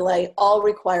scanning with delay all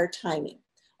require timing.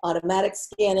 Automatic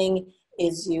scanning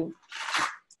is you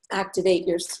activate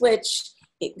your switch,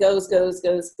 it goes,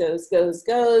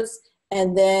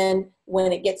 and then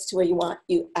when it gets to where you want,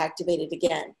 you activate it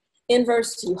again.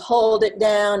 Inverse, you hold it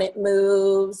down, it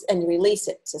moves, and you release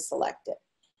it to select it.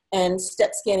 And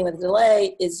step scanning with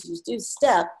delay is you do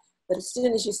step, but as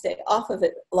soon as you stay off of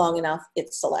it long enough,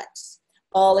 it selects.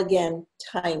 All again,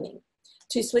 timing.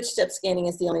 2 switch step scanning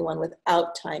is the only one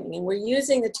without timing. And we're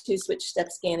using the 2 switch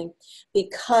step scanning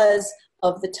because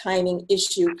of the timing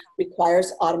issue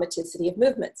requires automaticity of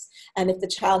movements. And if the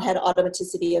child had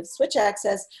automaticity of switch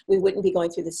access, we wouldn't be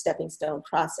going through the stepping stone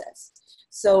process.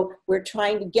 So we're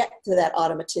trying to get to that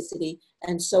automaticity,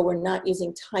 and so we're not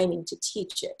using timing to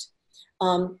teach it.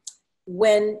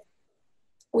 When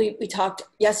we talked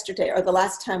yesterday, or the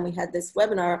last time we had this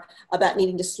webinar, about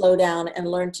needing to slow down and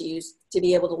learn to use, to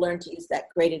be able to learn to use that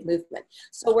graded movement.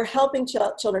 So we're helping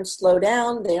children slow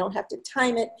down. They don't have to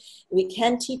time it. We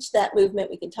can teach that movement.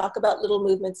 We can talk about little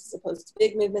movements as opposed to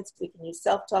big movements. We can use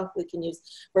self-talk. We can use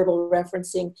verbal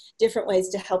referencing, different ways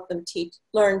to help them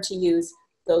learn to use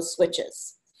those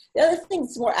switches. The other thing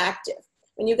is more active.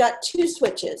 When you've got two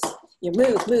switches, you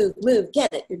move, move, move,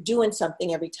 get it. You're doing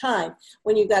something every time.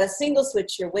 When you've got a single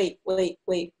switch, you're wait, wait,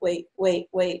 wait, wait, wait,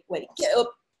 wait, wait.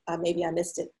 Maybe I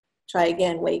missed it. Try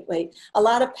again, wait, wait. A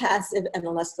lot of passive and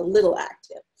less a little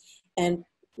active. And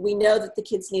we know that the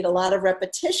kids need a lot of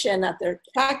repetition of their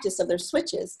practice of their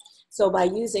switches. So by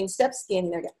using step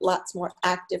scanning, they get lots more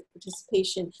active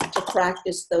participation to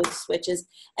practice those switches.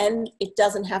 And it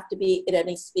doesn't have to be at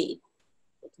any speed.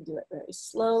 They can do it very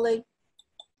slowly.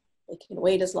 They can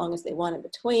wait as long as they want in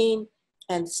between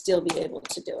and still be able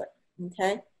to do it,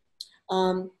 okay?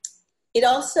 It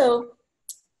also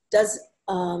does,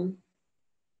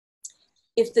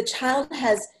 if the child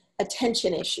has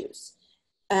attention issues,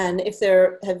 and if they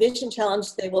have vision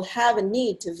challenge, they will have a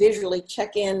need to visually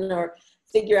check in or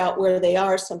figure out where they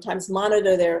are, sometimes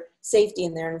monitor their safety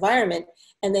in their environment,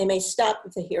 and they may stop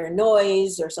if they hear a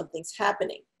noise or something's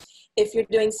happening. If you're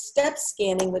doing step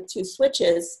scanning with two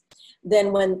switches,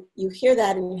 then when you hear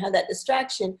that and you have that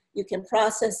distraction, you can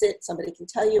process it, somebody can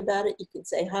tell you about it, you can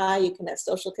say hi, you can have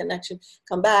social connection,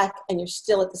 come back, and you're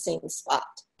still at the same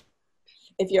spot.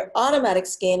 If you're automatic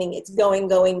scanning, it's going,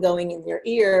 going, going in your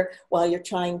ear while you're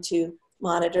trying to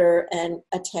monitor and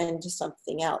attend to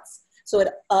something else. So it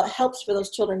helps for those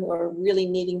children who are really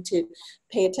needing to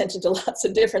pay attention to lots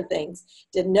of different things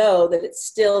to know that it's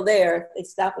still there. If they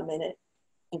stop a minute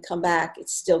and come back,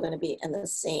 it's still going to be in the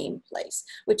same place,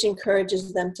 which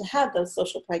encourages them to have those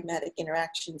social pragmatic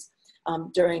interactions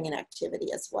during an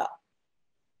activity as well.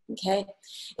 Okay.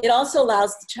 It also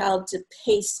allows the child to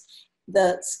pace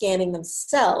the scanning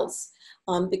themselves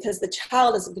because the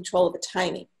child is in control of the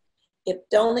timing. It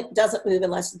doesn't move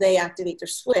unless they activate their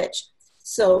switch.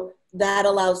 So that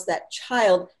allows that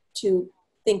child to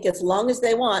think as long as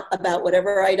they want about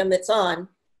whatever item it's on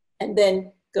and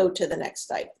then go to the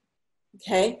next item.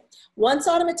 Okay. Once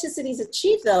automaticity is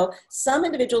achieved, though, some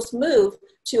individuals move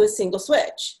to a single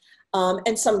switch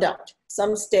and some don't.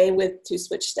 Some stay with two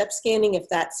switch step scanning if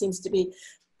that seems to be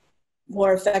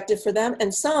more effective for them.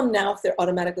 And some now, if they're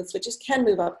automatic with switches, can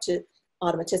move up to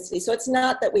automaticity. So it's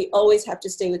not that we always have to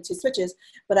stay with two switches,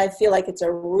 but I feel like it's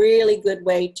a really good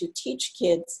way to teach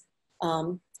kids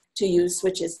to use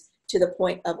switches to the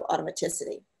point of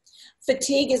automaticity.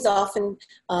 Fatigue is often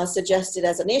suggested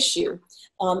as an issue,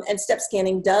 and step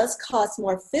scanning does cause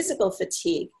more physical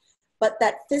fatigue, but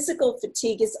that physical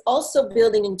fatigue is also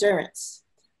building endurance.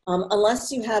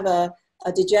 Unless you have a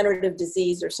degenerative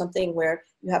disease or something where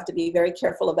you have to be very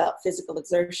careful about physical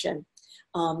exertion,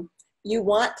 you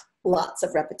want lots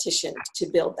of repetition to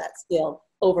build that skill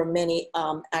over many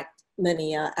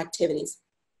activities.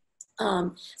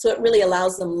 So it really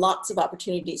allows them lots of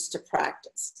opportunities to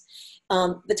practice.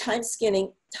 The time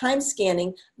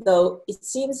scanning, though, it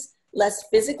seems less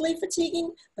physically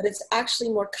fatiguing, but it's actually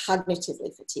more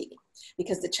cognitively fatiguing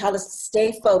because the child has to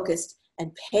stay focused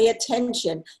and pay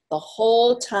attention the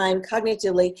whole time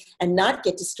cognitively and not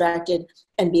get distracted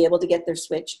and be able to get their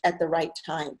switch at the right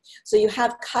time. So you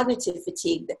have cognitive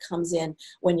fatigue that comes in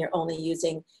when you're only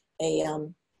using a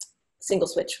single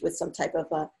switch with some type of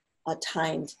a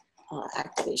timed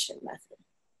activation method.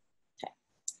 Okay.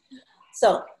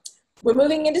 So we're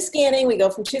moving into scanning. We go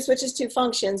from two switches to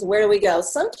functions. Where do we go?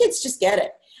 Some kids just get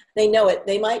it. They know it.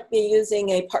 They might be using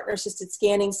a partner-assisted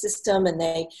scanning system and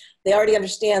they already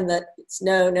understand that it's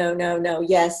no, no, no, no,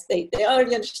 yes. They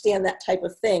already understand that type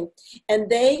of thing. And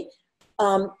they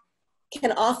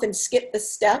can often skip the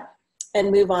step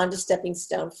and move on to stepping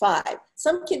stone 5.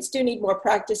 Some kids do need more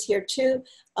practice here too,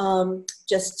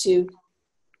 just to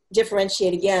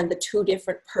differentiate again the two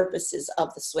different purposes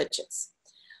of the switches.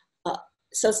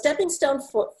 So stepping stone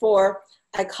 4,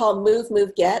 I call move,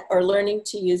 move, get, or learning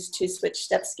to use two switch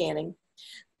step scanning.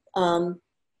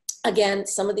 Again,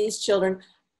 some of these children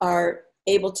are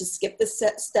able to skip the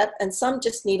step and some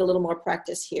just need a little more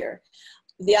practice here.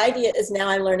 The idea is now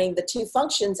I'm learning the two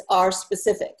functions are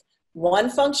specific. One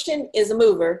function is a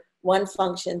mover, one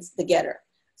function's the getter.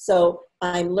 So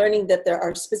I'm learning that there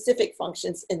are specific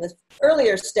functions. In the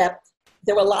earlier step,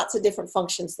 there were lots of different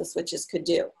functions the switches could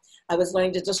do. I was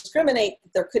learning to discriminate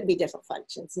that there could be different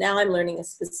functions. Now I'm learning a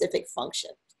specific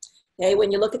function. Okay,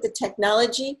 when you look at the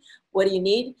technology, what do you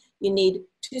need? You need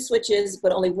 2 switches,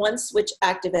 but only 1 switch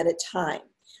active at a time.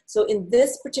 So in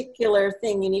this particular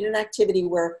thing, you need an activity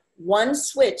where 1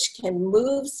 switch can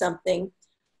move something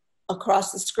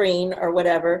across the screen or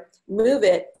whatever, move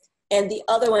it, and the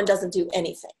other one doesn't do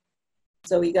anything.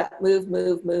 So you got move,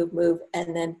 move, move, move,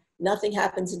 and then nothing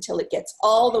happens until it gets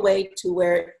all the way to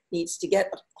where it needs to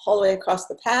get, all the way across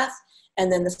the path,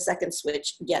 and then the second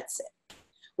switch gets it.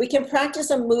 We can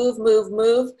practice a move, move,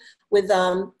 move with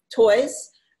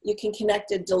toys. You can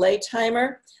connect a delay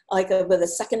timer, like with a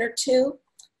second or 2,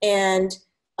 and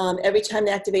every time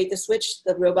they activate the switch,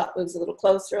 the robot moves a little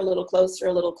closer, a little closer,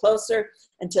 a little closer,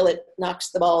 until it knocks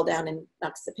the ball down and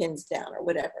knocks the pins down or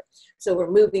whatever. So we're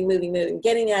moving, moving, moving,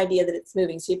 getting the idea that it's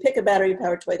moving. So you pick a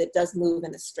battery-powered toy that does move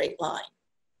in a straight line.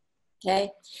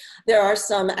 Okay, there are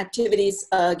some activities,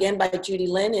 again, by Judy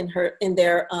Lynn in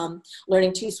their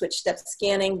Learning 2 Switch Step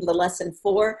Scanning. The lesson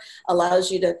 4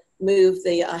 allows you to move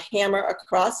the hammer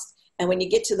across, and when you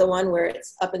get to the one where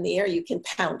it's up in the air, you can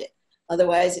pound it.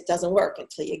 Otherwise, it doesn't work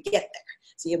until you get there.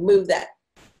 So you move that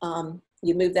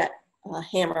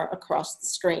hammer across the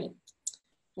screen.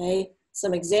 Okay,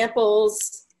 some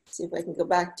examples. See if I can go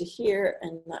back to here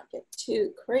and not get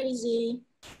too crazy.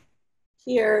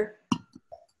 Here.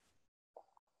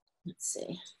 Let's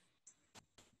see.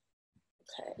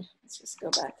 Okay, let's just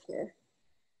go back here.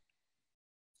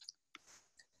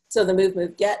 So the move,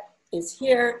 move, get is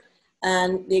here.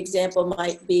 And the example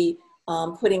might be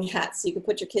putting hats. So you can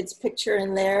put your kid's picture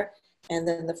in there, and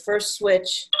then the first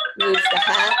switch moves the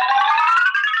hat.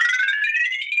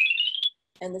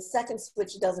 And the second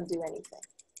switch doesn't do anything.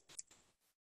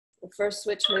 The first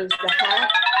switch moves the hat.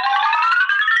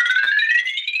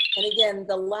 And again,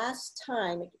 the last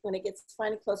time, when it gets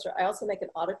finally closer, I also make an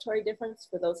auditory difference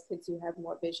for those kids who have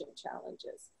more vision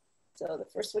challenges. So the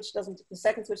first switch doesn't, the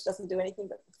second switch doesn't do anything,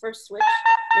 but the first switch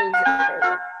moves it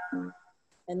further.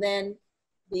 And then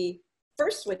the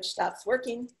first switch stops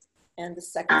working, and the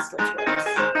second switch works.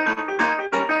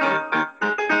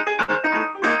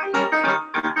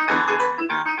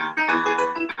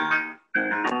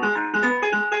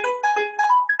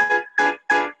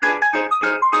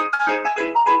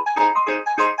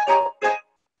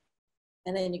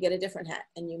 And then you get a different hat,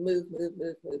 and you move, move,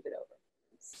 move, move it over.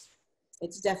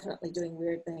 It's definitely doing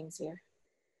weird things here.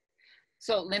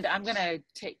 So Linda, I'm gonna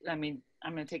take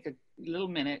a little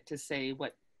minute to say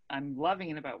what I'm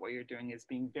loving about what you're doing is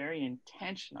being very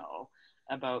intentional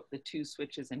about the 2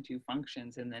 switches and 2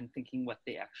 functions, and then thinking what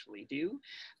they actually do.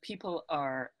 People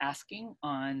are asking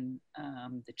on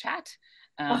the chat,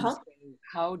 so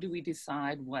how do we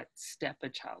decide what step a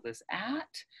child is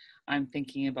at? I'm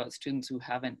thinking about students who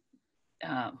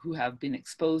have been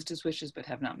exposed to switches but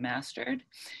have not mastered,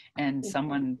 and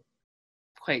someone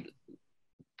quite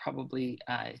probably,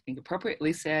 I think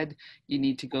appropriately said, you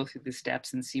need to go through the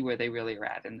steps and see where they really are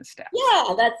at in the steps.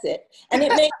 Yeah, that's it. And it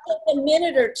may take a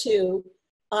minute or 2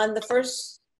 on the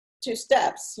first 2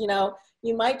 steps. You know,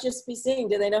 you might just be seeing,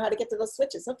 do they know how to get to those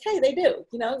switches? Okay, they do.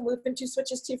 You know, move from 2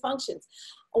 switches, 2 functions.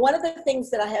 One of the things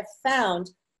that I have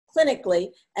found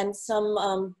clinically, and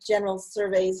some general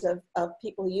surveys of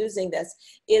people using this,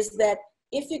 is that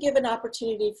if you give an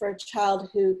opportunity for a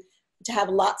child to have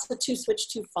lots of 2 switch,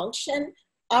 2 function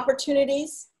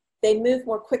opportunities, they move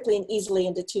more quickly and easily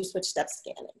into 2 switch step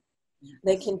scanning.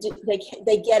 They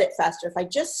get it faster. If I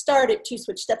just start at 2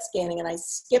 switch step scanning and I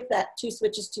skip that 2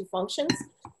 switches, 2 functions,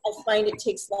 I find it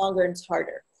takes longer and it's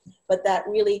harder. But that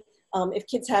really, if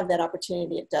kids have that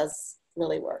opportunity, it does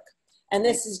really work. And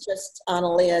this is just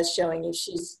Analia showing you.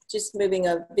 She's just moving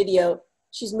a video.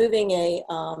 She's moving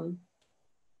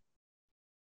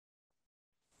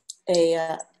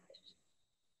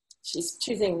she's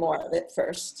choosing more of it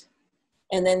first.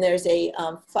 And then there's a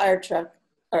fire truck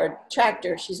or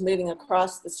tractor. She's moving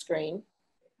across the screen.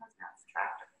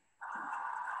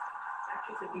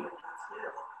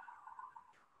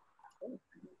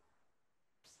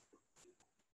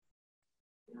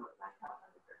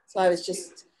 So I was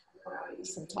just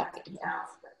some talking here.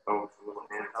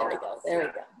 There we go, there we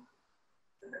go.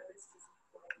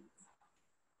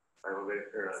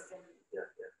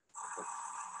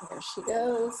 There she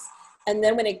goes. And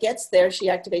then when it gets there, she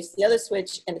activates the other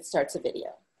switch and it starts a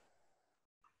video.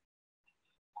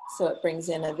 So it brings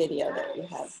in a video that you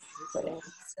have put in.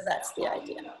 So that's the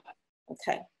idea.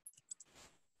 Okay.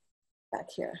 Back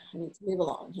here, I need to move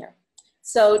along here.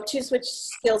 So 2 switch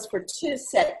skills for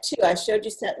set 2. I showed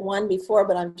you set 1 before,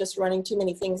 but I'm just running too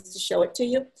many things to show it to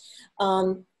you.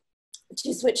 2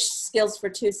 switch skills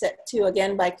for set 2,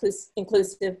 again by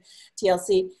Inclusive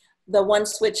TLC. the one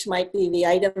switch might be the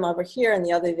item over here and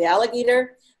the other the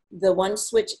alligator. The one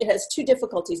switch, it has two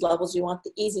difficulties levels. You want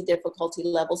the easy difficulty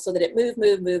level so that it move.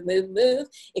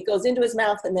 It goes into his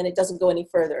mouth and then it doesn't go any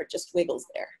further. It just wiggles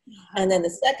there. And then the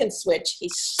second switch, he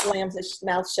slams his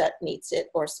mouth shut and eats it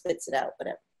or spits it out,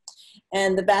 whatever.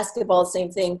 And the basketball,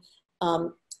 same thing.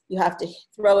 You have to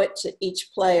throw it to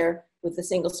each player with the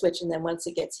single switch. And then once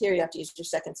it gets here, you have to use your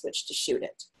second switch to shoot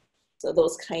it. So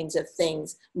those kinds of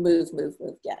things, move,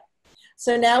 get.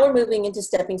 So now we're moving into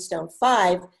stepping stone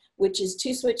 5, which is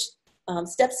two switch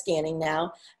step scanning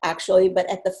now, actually, but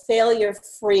at the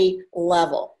failure-free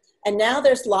level. And now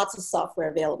there's lots of software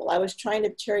available. I was trying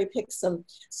to cherry pick some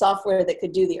software that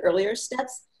could do the earlier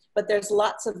steps, but there's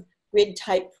lots of grid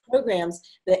type programs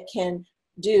that can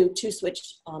do two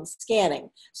switch scanning.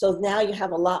 So now you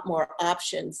have a lot more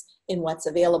options in what's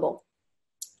available.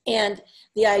 And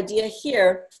the idea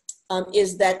here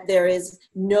is that there is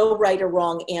no right or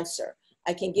wrong answer.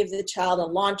 I can give the child a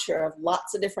launcher of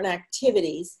lots of different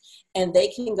activities and they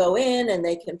can go in and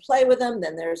they can play with them.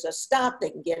 Then there's a stop,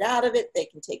 they can get out of it, they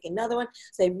can take another one.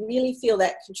 So they really feel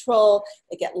that control.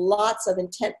 They get lots of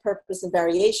intent, purpose, and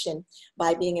variation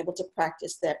by being able to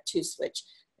practice that two switch.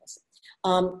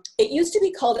 It used to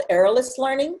be called errorless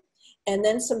learning. And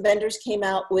then some vendors came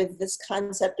out with this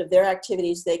concept of their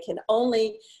activities. They can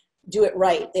only do it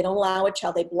right. They don't allow a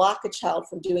child, they block a child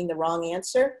from doing the wrong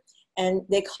answer. And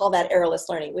they call that errorless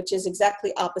learning, which is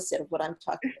exactly opposite of what I'm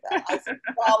talking about. I think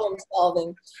problem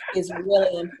solving is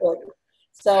really important.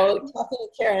 So talking to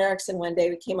Karen Erickson one day,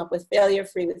 we came up with failure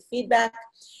free with feedback.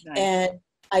 Nice. And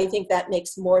I think that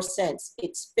makes more sense.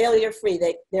 It's failure free.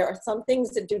 There are some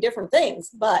things that do different things,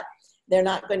 but they're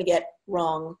not going to get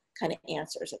wrong kind of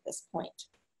answers at this point.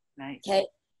 Nice. Okay.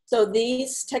 So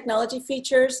these technology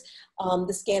features,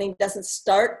 the scanning doesn't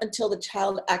start until the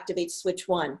child activates switch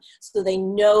 1. So they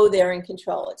know they're in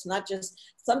control. It's not just,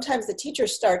 sometimes the teacher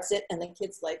starts it and the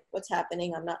kid's like, what's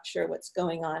happening? I'm not sure what's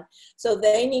going on. So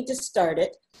they need to start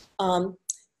it.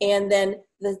 And then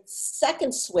the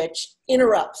second switch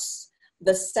interrupts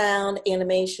the sound,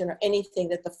 animation, or anything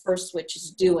that the first switch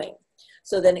is doing.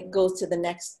 So then it goes to the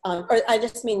next, or I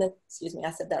just mean that, excuse me,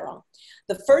 I said that wrong.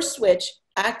 The first switch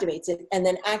activates it, and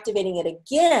then activating it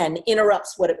again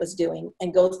interrupts what it was doing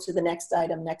and goes to the next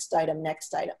item, next item,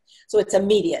 next item. So it's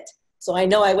immediate. So I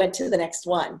know I went to the next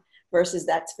one versus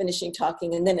that's finishing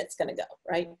talking and then it's gonna go,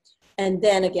 right? And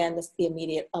then again, this the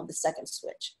immediate of the second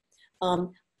switch.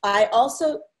 I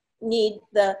also need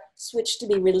the switch to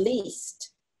be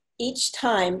released each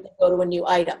time they go to a new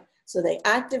item. So they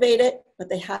activate it, but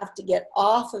they have to get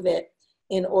off of it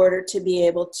in order to be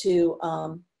able to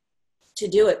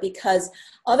do it, because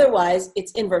otherwise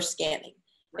it's inverse scanning.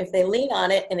 Right. If they lean on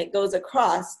it and it goes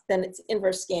across, then it's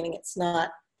inverse scanning. It's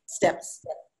not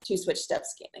two switch step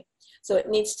scanning. So it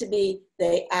needs to be,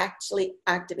 they actually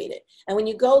activate it. And when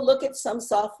you go look at some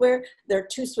software, their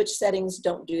two switch settings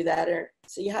don't do that.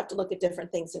 So you have to look at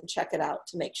different things and check it out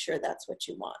to make sure that's what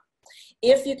you want.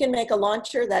 If you can make a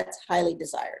launcher, that's highly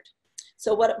desired.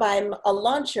 So what by a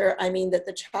launcher, I mean that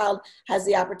the child has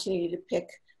the opportunity to pick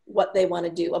what they want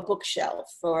to do, a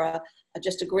bookshelf or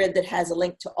just a grid that has a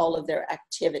link to all of their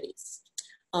activities.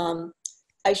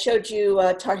 I showed you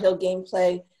Tar Heel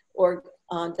Gameplay .org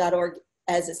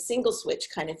as a single switch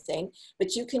kind of thing,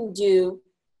 but you can do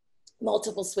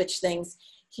multiple switch things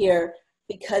here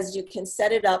because you can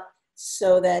set it up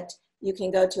so that you can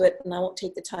go to it, and I won't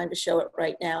take the time to show it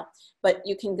right now, but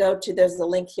you can go to, there's a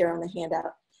link here on the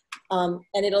handout,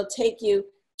 and it'll take you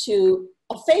to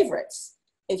favorites.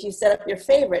 If you set up your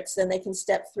favorites, then they can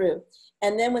step through.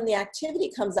 And then when the activity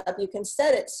comes up, you can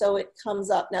set it so it comes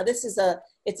up. Now this is oh,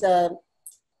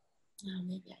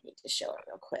 maybe I need to show it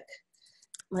real quick.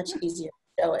 Much easier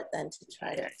to show it than to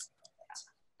try to,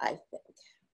 I think.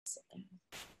 So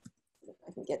if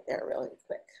I can get there really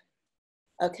quick.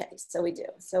 Okay, so we do.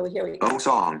 So here we go. Oh,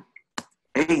 song.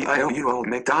 A-I-O-U old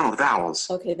McDonald vowels.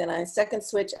 Okay, then I second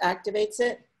switch activates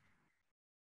it.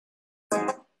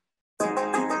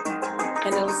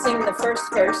 And it'll sing the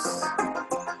first verse.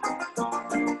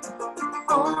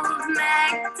 Old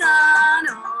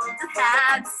MacDonald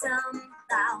had some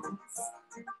vowels.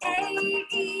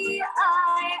 A-E-I-O-U.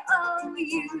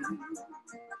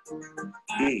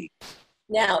 E.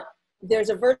 Now, there's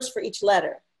a verse for each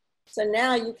letter. So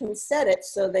now you can set it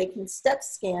so they can step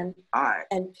scan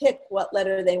and pick what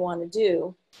letter they want to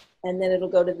do, and then it'll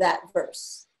go to that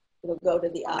verse. It'll go to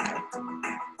the I.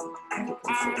 And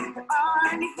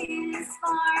on his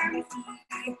farm he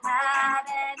had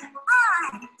an I.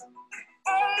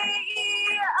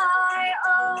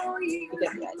 A-E-I-O-U. You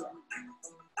get the idea.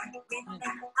 With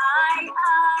an I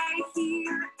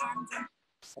here and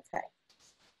okay.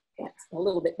 a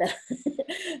little bit better.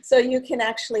 So you can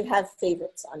actually have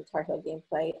favorites on Tar Heel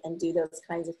Gameplay and do those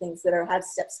kinds of things that have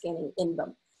step scanning in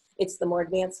them. It's the more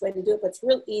advanced way to do it, but it's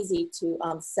real easy to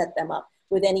set them up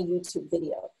with any YouTube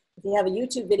video. If you have a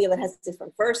YouTube video that has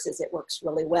different verses, it works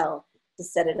really well to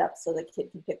set it up so the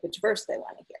kid can pick which verse they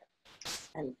want to hear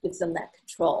and gives them that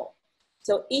control.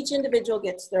 So each individual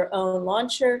gets their own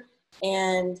launcher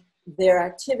and their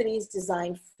activities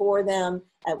designed for them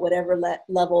at whatever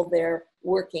level they're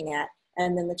working at.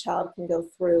 And then the child can go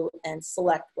through and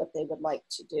select what they would like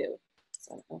to do.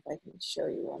 So I don't know if I can show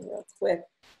you one real quick.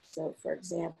 So for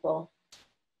example, I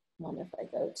wonder if I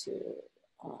go to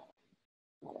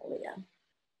Leah.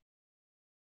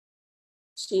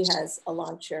 She has a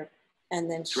launcher and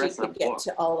then she could get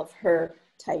to all of her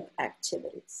type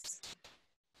activities.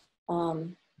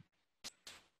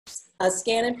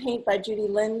 Scan and Paint by Judy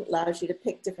Lynn allows you to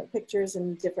pick different pictures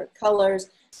in different colors.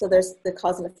 So there's the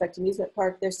Cause and Effect Amusement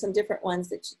Park. There's some different ones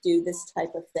that do this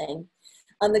type of thing.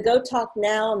 On the Go Talk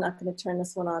Now, I'm not going to turn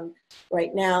this one on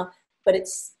right now, but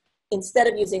it's instead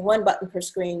of using one button per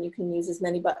screen, you can use as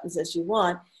many buttons as you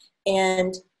want.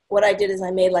 And what I did is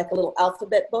I made like a little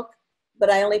alphabet book, but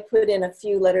I only put in a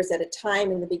few letters at a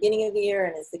time in the beginning of the year,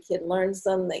 and as the kid learns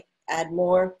them, they add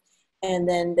more. And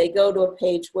then they go to a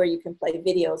page where you can play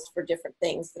videos for different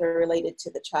things that are related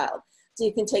to the child. So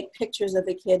you can take pictures of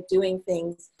the kid doing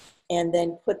things and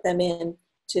then put them in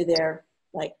to their,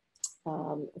 like,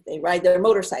 if they ride their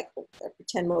motorcycle, their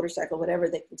pretend motorcycle, whatever,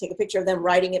 they can take a picture of them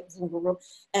riding it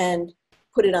and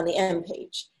put it on the M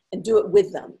page and do it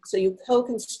with them. So you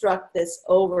co-construct this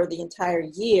over the entire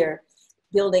year,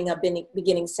 building a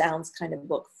beginning sounds kind of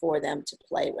book for them to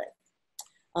play with.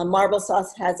 Marble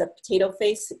Sauce has a potato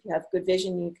face. If you have good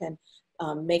vision, you can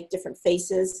make different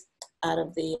faces out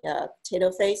of the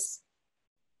potato face.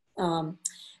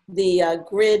 The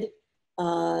Grid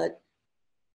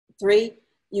 3,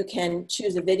 you can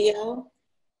choose a video,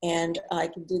 and I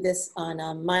can do this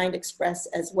on Mind Express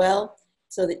as well,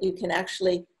 so that you can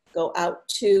actually go out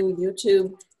to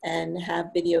YouTube and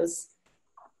have videos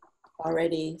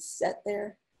already set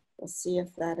there. We'll see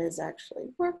if that is actually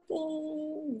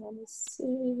working. Let me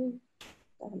see.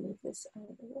 I'll move this out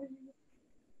of the way.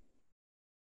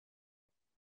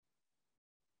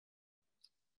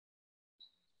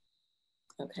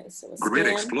 Okay, so a Grid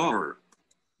scan. Explorer.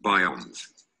 Biomes.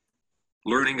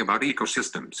 Learning about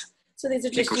ecosystems. So these are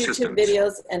just YouTube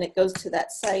videos, and it goes to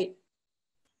that site,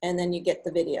 and then you get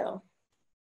the video.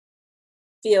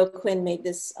 Theo Quinn made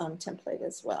this template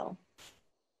as well.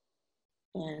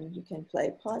 And you can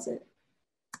pause it.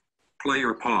 Play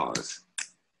or pause.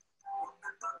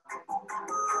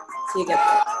 So you get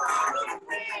that.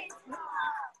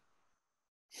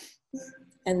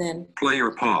 And then play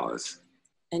or pause.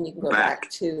 And you can go back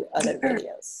to other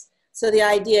videos. So the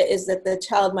idea is that the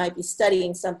child might be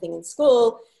studying something in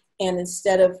school, and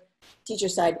instead of teacher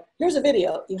side, here's a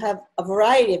video, you have a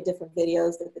variety of different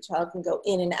videos that the child can go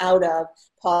in and out of,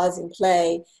 pause and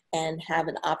play, and have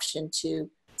an option to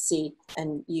see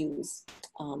and use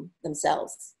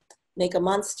themselves. Make a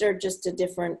monster, just a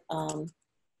different,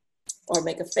 or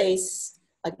make a face.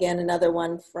 Again, another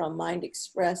one from Mind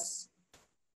Express.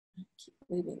 I keep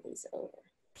moving these over.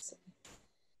 So,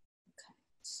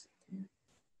 okay.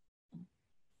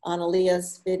 On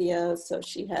Aaliyah's video, so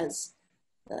she has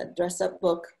the dress up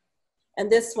book.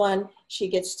 And this one, she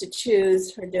gets to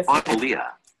choose her different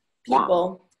Aaliyah, people.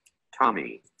 Juan,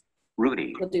 Tommy,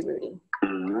 Rudy. We'll do Rudy.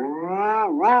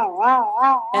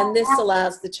 And this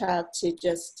allows the child to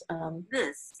just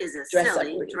this is a dress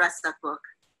silly up dress-up book.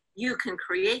 You can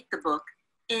create the book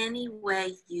any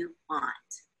way you want.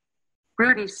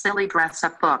 Rudy's silly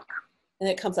dress-up book. And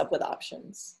it comes up with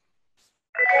options.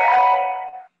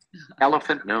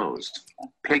 Elephant nose,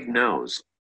 pig nose,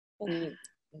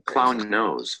 clown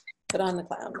nose. Put on the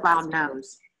clown. Clown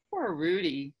nose. Poor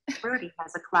Rudy. Rudy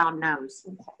has a clown nose.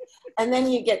 Okay. And then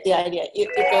you get the idea. It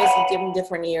goes and give them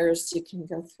different ears. You can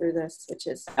go through this, which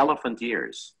is elephant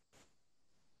ears.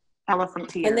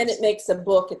 Elephant ears. And then it makes a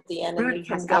book at the end, and you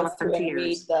can go through and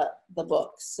read the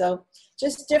book. So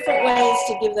just different ways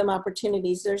to give them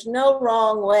opportunities. There's no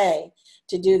wrong way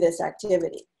to do this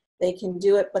activity. They can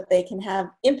do it, but they can have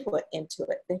input into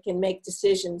it. They can make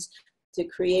decisions to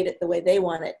create it the way they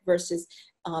want it versus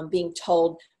being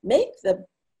told,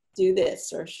 do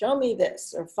this, or show me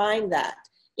this, or find that.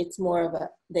 It's more of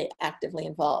they actively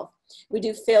involve. We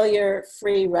do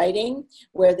failure-free writing,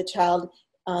 where the child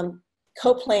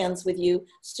co-plans with you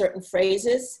certain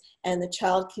phrases, and the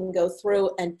child can go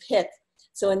through and pick.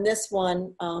 So in this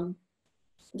one,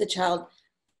 the child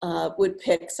would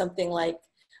pick something like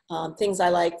things I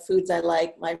like, foods I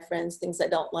like, my friends, things I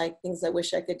don't like, things I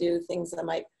wish I could do, things I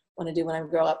might want to do when I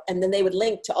grow up. And then they would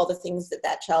link to all the things that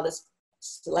that child has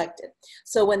selected.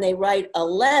 So when they write a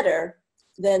letter,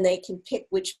 then they can pick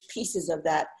which pieces of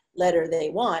that letter they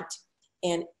want.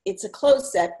 And it's a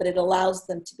closed set, but it allows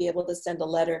them to be able to send a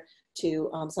letter to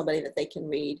somebody that they can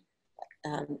read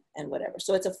and whatever.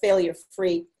 So it's a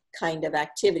failure-free kind of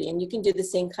activity. And you can do the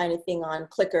same kind of thing on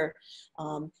Clicker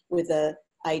with the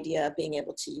idea of being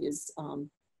able to use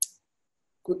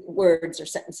words or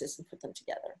sentences and put them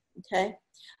together, okay?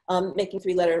 Making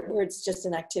three-letter words, just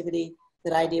an activity,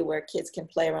 that idea where kids can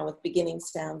play around with beginning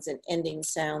sounds and ending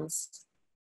sounds.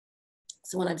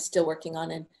 So when I'm still working on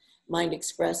in Mind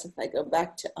Express, if I go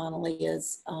back to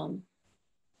Annalia's,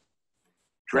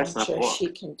 Dress I'm up sure book. she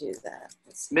can do that.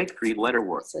 Make three-letter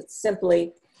word. So it's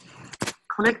simply,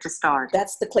 Click to start.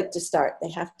 that's the click to start.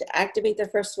 They have to activate their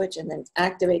first switch and then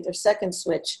activate their second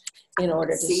switch in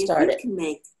order to See start if you it. can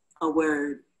make a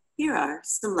word. Here are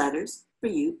some letters for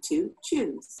you to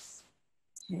choose.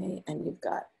 Okay, and you've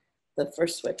got the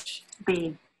first switch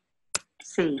B,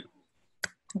 C,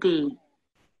 D.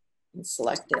 and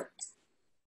select it.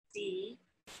 D,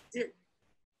 D.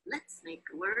 Let's make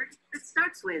a word that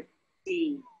starts with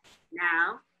D.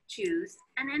 Now choose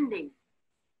an ending.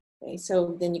 Okay,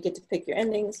 so then you get to pick your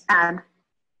endings Add.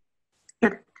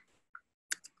 It.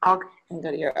 Og. and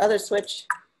go to your other switch.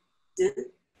 D,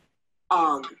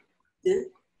 og, D,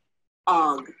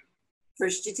 og.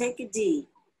 First you take a D,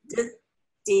 D,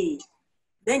 D.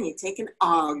 Then you take an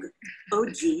og,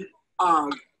 O-G,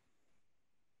 og.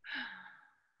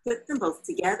 Put them both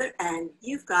together and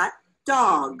you've got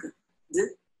dog, D,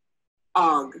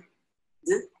 og,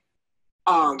 D,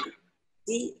 og,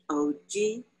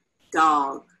 D-O-G,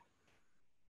 dog.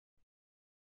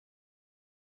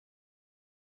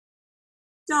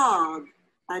 Dog.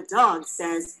 A dog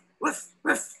says, woof,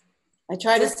 woof. I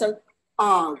try to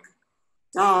Og,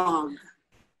 dog.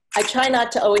 I try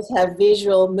not to always have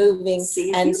visual, moving,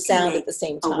 See if and you can sound make at the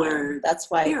same a time. word. That's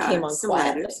why Here it came are on some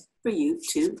quietly. letters for you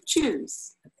to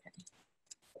choose.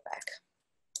 Go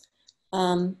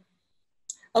back.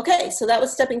 Okay, so that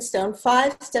was stepping stone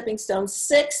 5, stepping stone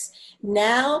 6.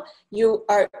 Now you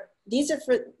are, these are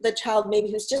for the child maybe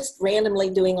who's just randomly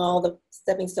doing all the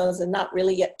stepping stones and not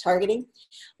really yet targeting.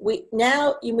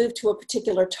 Now you move to a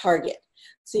particular target.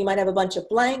 So you might have a bunch of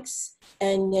blanks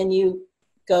and then you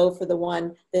go for the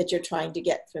one that you're trying to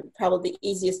get through. Probably the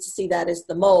easiest to see that is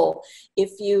the mole.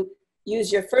 If you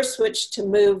use your first switch to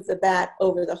move the bat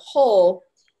over the hole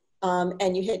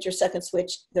and you hit your second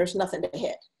switch, there's nothing to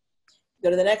hit. Go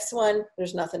to the next one,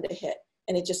 there's nothing to hit.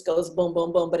 And it just goes boom,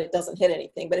 boom, boom, but it doesn't hit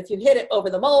anything. But if you hit it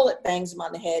over the mole, it bangs him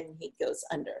on the head and he goes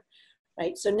under,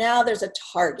 right? So now there's a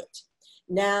target.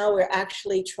 Now we're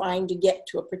actually trying to get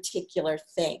to a particular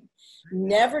thing.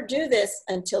 Never do this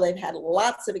until they've had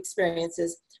lots of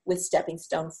experiences with stepping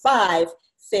stone 5,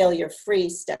 failure-free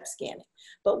step scanning.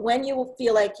 But when you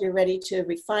feel like you're ready to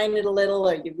refine it a little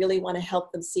or you really want to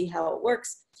help them see how it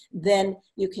works, then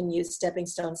you can use stepping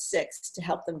stone 6 to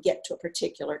help them get to a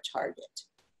particular target.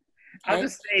 Okay? I'll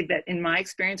just say that in my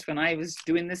experience, when I was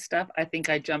doing this stuff, I think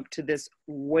I jumped to this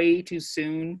way too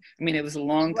soon. I mean, it was a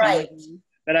long time Right. ago,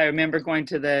 but I remember going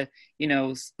to the, you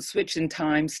know, switch in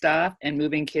time stuff and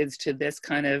moving kids to this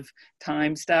kind of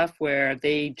time stuff where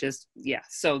they just, yeah.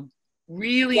 So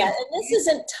really. Yeah, and this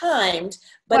isn't timed,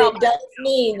 but Well, it does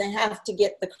mean they have to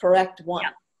get the correct one.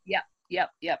 Yep.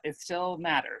 It still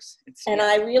matters. And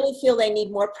I really feel they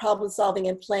need more problem solving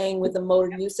and playing with the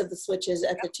motor use of the switches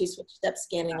at the 2-switch step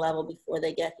scanning level before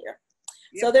they get here.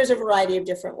 So there's a variety of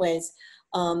different ways.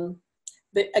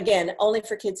 But again, only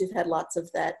for kids who've had lots of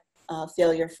that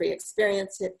failure-free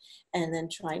experience it, and then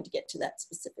trying to get to that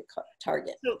specific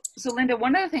target. So Linda,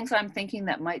 one of the things I'm thinking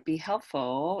that might be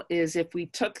helpful is if we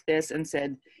took this and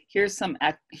said, here's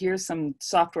some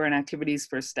software and activities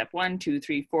for step 1, 2,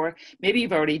 3, 4. Maybe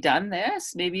you've already done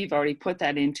this. Maybe you've already put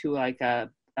that into like a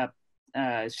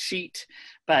sheet,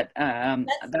 but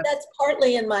that's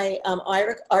partly in my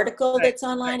article that's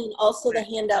online, and also the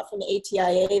handout from the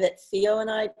ATIA that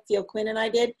Theo Quinn and I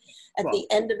did. At the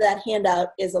end of that handout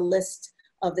is a list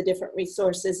of the different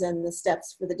resources and the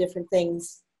steps for the different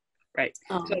things. Right.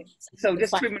 So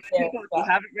just to remind people, if you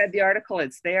haven't read the article,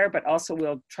 it's there, but also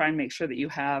we'll try and make sure that you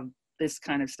have this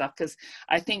kind of stuff, because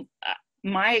I think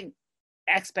my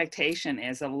expectation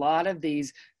is a lot of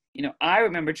these, you know, I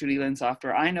remember Judy Lynn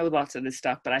software. I know lots of this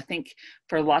stuff, but I think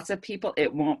for lots of people,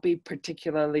 it won't be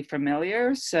particularly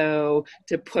familiar. So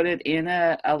to put it in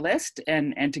a list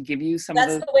and to give you some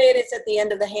That's of the way it is at the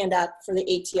end of the handout for the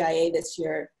ATIA this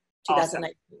year,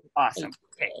 2019. Awesome.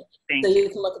 Okay. Thank so you. you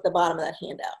can look at the bottom of that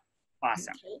handout.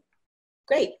 Awesome. Okay.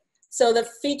 Great. So the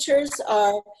features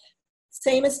are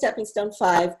same as stepping stone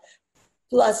 5.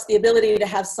 plus the ability to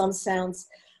have some sounds,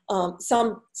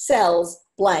 some cells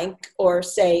blank, or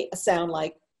say a sound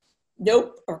like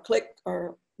nope, or click,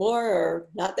 or more, or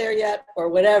not there yet, or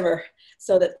whatever,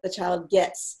 so that the child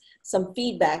gets some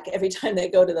feedback every time they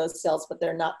go to those cells, but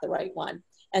they're not the right one.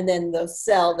 And then the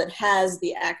cell that has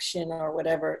the action or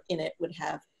whatever in it would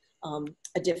have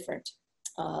a different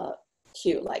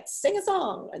cue, like sing a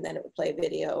song, and then it would play a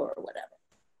video or whatever.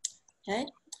 Okay,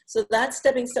 so that's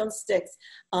stepping stone sticks.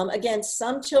 Again,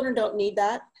 some children don't need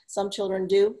that. Some children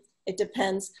do. It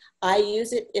depends. I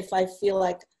use it if I feel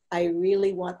like I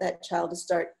really want that child to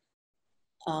start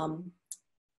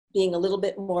being a little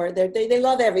bit more, they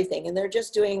love everything and they're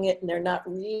just doing it and they're not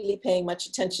really paying much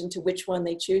attention to which one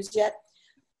they choose yet,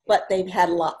 but they've had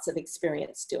lots of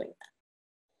experience doing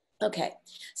that. Okay,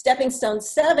 stepping stone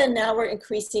 7, now we're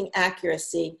increasing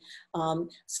accuracy.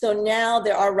 So now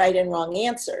there are right and wrong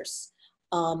answers.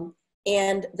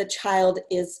 And the child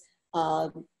is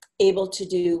able to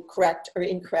do correct or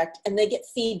incorrect, and they get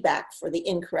feedback for the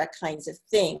incorrect kinds of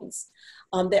things.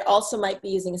 They also might be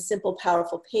using a simple,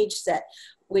 powerful page set,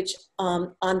 which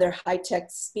on their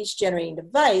high-tech speech generating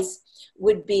device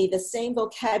would be the same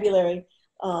vocabulary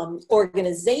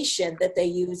organization that they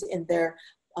use in their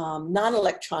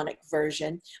non-electronic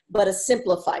version, but a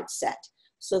simplified set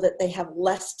so that they have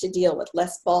less to deal with,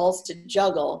 less balls to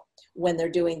juggle when they're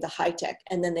doing the high-tech.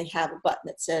 And then they have a button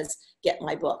that says, get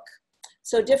my book.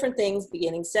 So different things,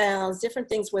 beginning sounds, different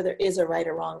things where there is a right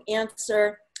or wrong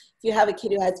answer. If you have a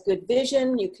kid who has good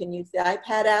vision, you can use the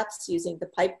iPad apps using the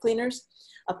pipe cleaners.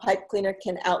 A pipe cleaner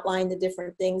can outline the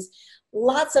different things.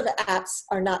 Lots of apps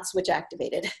are not switch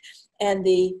activated. And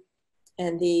the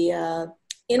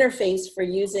interface for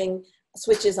using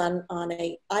switches on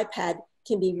an iPad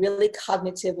can be really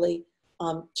cognitively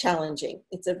challenging.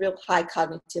 It's a real high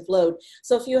cognitive load.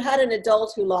 So if you had an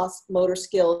adult who lost motor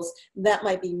skills, that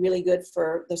might be really good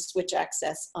for the switch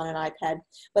access on an iPad.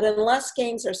 But unless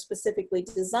games are specifically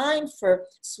designed for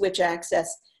switch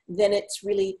access, then it's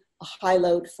really a high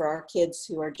load for our kids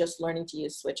who are just learning to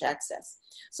use switch access.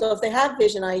 So if they have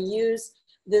vision, I use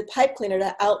the pipe cleaner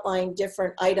to outline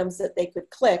different items that they could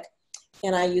click,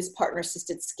 and I use partner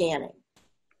assisted scanning.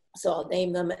 So I'll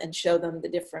name them and show them the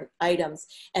different items,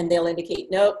 and they'll indicate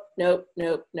nope, nope,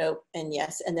 nope, nope, and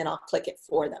yes, and then I'll click it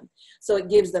for them. So it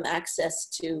gives them access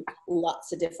to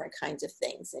lots of different kinds of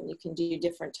things, and you can do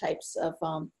different types of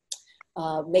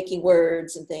making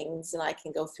words and things, and I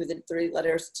can go through the 3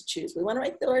 letters to choose. We want to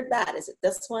write the word bad. Is it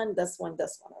this one, this one,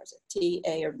 this one, or is it T,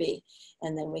 A, or B?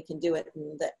 And then we can do it,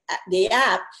 and the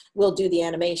app will do the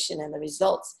animation and the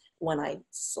results when I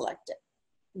select it.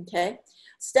 Okay,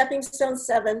 stepping stone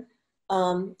 7,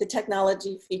 the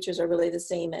technology features are really the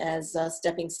same as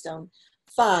stepping stone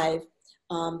 5,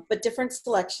 but different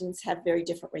selections have very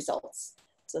different results.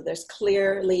 So there's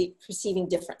clearly perceiving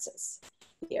differences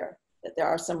here, that there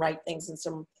are some right things and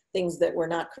some things that were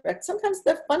not correct. Sometimes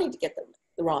they're funny to get them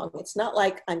wrong. It's not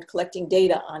like I'm collecting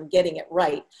data on getting it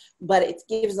right, but it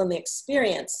gives them the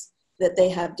experience that they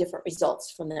have different results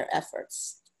from their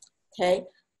efforts. Okay.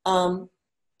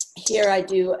 Here I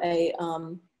do a,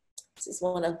 this is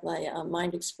one of my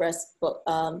Mind Express book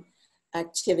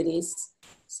activities.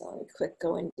 So let me quick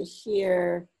go into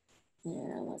here,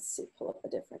 and let's see, pull up a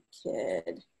different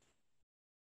kid.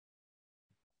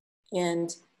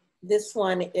 And this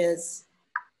one is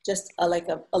just like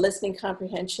a listening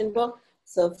comprehension book.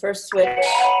 So first switch,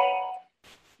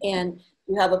 and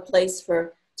you have a place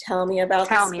for tell me about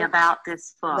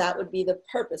this book. That would be the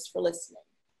purpose for listening.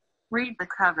 Read the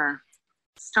cover.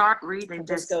 Start reading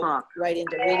this book. Right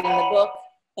into reading the book,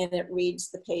 and it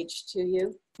reads the page to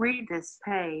you. Read this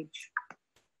page.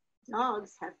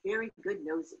 Dogs have very good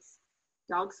noses.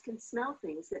 Dogs can smell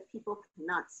things that people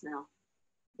cannot smell.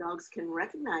 Dogs can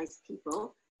recognize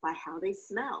people by how they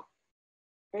smell.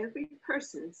 Every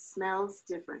person smells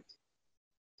different.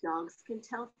 Dogs can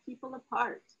tell people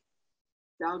apart.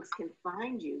 Dogs can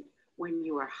find you when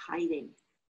you are hiding.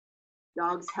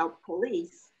 Dogs help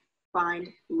police find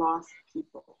lost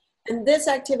people. And this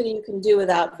activity you can do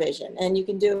without vision, and you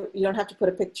can do, you don't have to put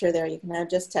a picture there. You can have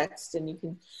just text, and you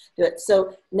can do it.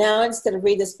 So now instead of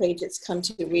read this page, it's come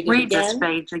to read it again. Read this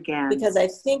page again. Because I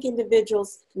think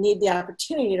individuals need the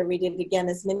opportunity to read it again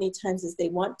as many times as they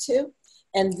want to,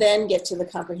 and then get to the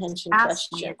comprehension Ask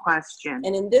question. Me a question.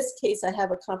 And in this case, I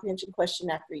have a comprehension question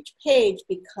after each page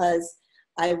because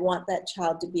I want that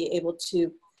child to be able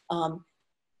to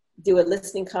do a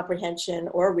listening comprehension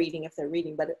or reading if they're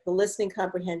reading, but the listening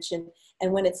comprehension.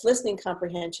 And when it's listening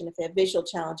comprehension, if they have visual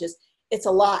challenges, it's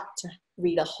a lot to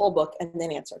read a whole book and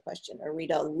then answer a question, or read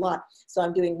a lot. So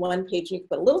I'm doing one page, you can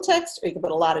put a little text or you can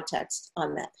put a lot of text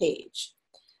on that page.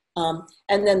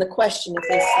 And then the question, if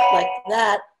they select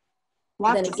that,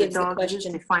 What then does it the gives the dog use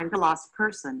question, to find the lost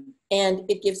person? and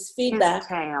it gives His feedback,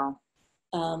 tail.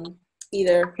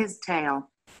 either His tail.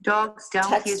 Dogs don't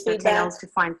text use their feedback, tails to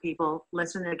find people.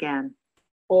 Listen again.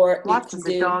 or you What can does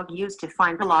the do dog use to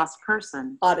find the lost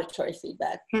person? auditory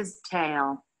feedback. His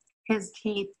tail. His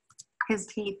teeth. His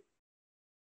teeth.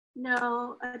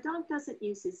 No, a dog doesn't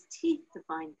use his teeth to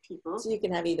find people. So you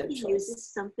can have either He choice. uses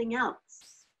something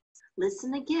else.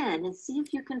 Listen again and see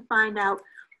if you can find out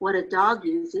what a dog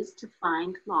uses to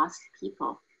find lost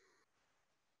people.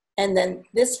 And then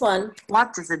this one,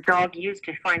 What does a dog use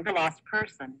to find the lost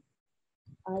person?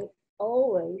 I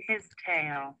always, His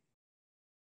tail.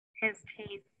 His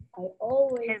teeth. I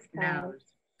always His have, nose.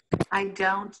 I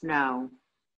don't know.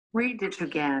 Read it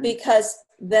again. because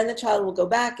then the child will go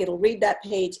back, it'll read that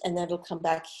page, and then it'll come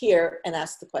back here and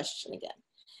ask the question again.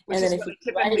 Which And is then what if a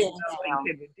you write typically it in, spelling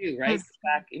kid would do, right? His- Go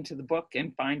back into the book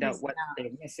and find out his what nose.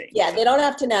 they're missing. yeah, they don't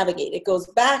have to navigate. It goes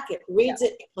back, it reads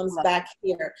it, it comes Right. back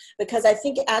here. Because I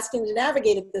think asking to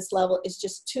navigate at this level is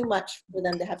just too much for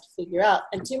them to have to figure out,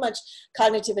 and too much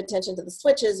cognitive attention to the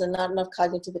switches and not enough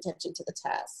cognitive attention to the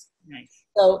task. Nice.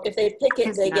 So if they pick it,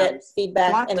 His they get nose.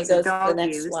 feedback, What and it does a goes to the dog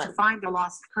next use to one. find the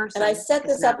lost person? And I set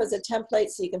His this up as nose. a template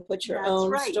so you can put your That's own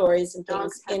right. stories and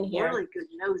Dogs things have in here. really good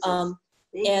noses.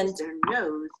 They and use their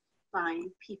nose to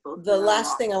find people. The who are last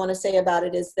lost. thing I want to say about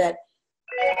it is that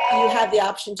you have the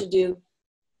option to do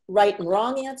right and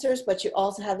wrong answers, but you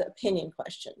also have the opinion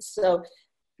questions. So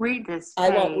Read this I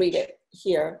won't read page. it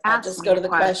here. I'll Ask just me go to a the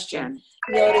question.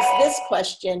 Notice this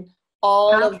question,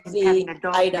 all How of can the petting a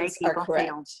dog make items are people correct.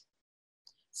 feel?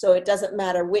 So it doesn't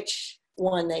matter which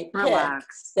one they pick,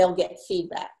 Relax. they'll get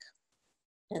feedback.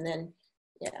 And then,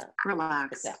 yeah, pick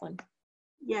Relax. that one.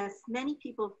 Yes, many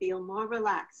people feel more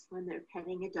relaxed when they're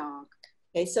petting a dog.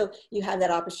 Okay, so you have that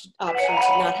option to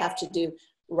not have to do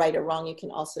right or wrong. You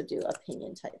can also do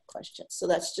opinion type questions. So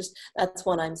that's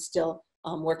one I'm still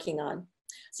working on.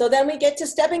 So then we get to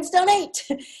Stepping Stone 8.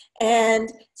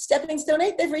 And Stepping Stone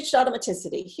 8, they've reached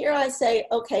automaticity. Here I say,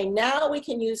 okay, now we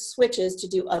can use switches to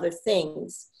do other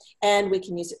things. And we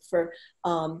can use it for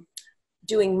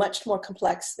doing much more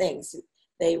complex things.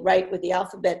 They write with the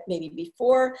alphabet maybe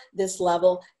before this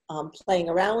level, playing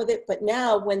around with it. But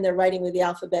now when they're writing with the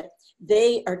alphabet,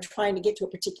 they are trying to get to a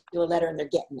particular letter and they're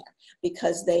getting there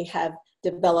because they have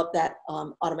developed that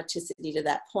automaticity to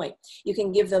that point. You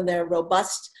can give them their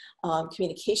robust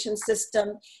communication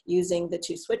system using the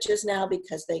two switches now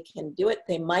because they can do it.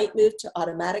 They might move to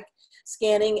automatic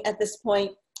scanning at this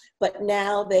point, but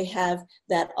now they have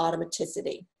that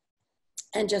automaticity.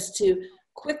 And just to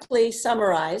quickly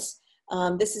summarize,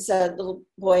 this is a little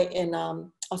boy in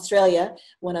Australia,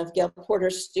 one of Gail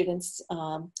Porter's students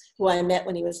who I met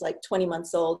when he was like 20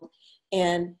 months old.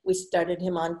 And we started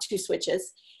him on two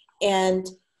switches. And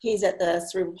he's at the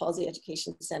Cerebral Palsy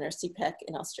Education Center, CPEC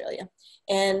in Australia.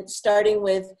 And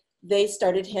they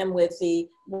started him with the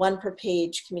 1 per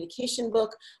page communication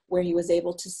book where he was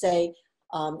able to say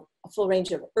a full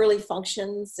range of early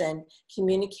functions and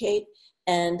communicate.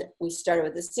 And we started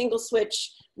with a single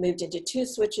switch, moved into 2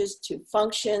 switches, 2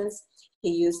 functions. He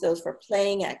used those for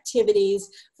playing activities,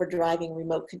 for driving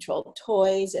remote controlled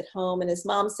toys at home. And his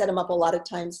mom set him up a lot of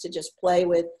times to just play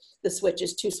with the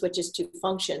switches, 2 switches, 2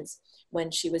 functions when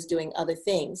she was doing other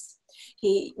things.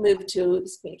 He moved to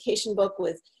this communication book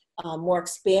with more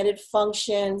expanded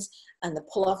functions and the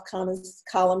pull-off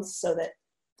columns so that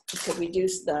he could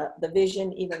reduce the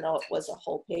vision, even though it was a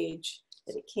whole page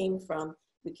that it came from.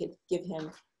 We could give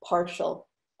him partial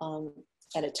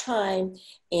at a time,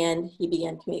 and he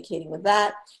began communicating with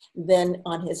that. Then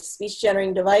on his speech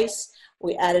generating device,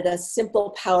 we added a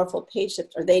simple, powerful page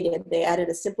set, or they did. They added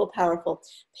a simple, powerful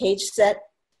page set,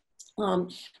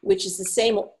 which is the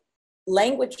same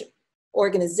language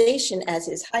organization as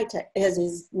his high-tech, as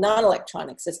his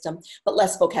non-electronic system, but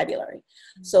less vocabulary.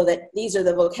 So that these are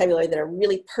the vocabulary that are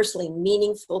really personally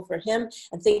meaningful for him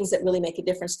and things that really make a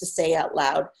difference to say out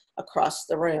loud across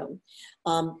the room.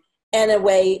 And a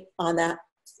way on that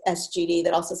SGD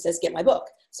that also says, get my book,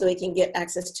 so he can get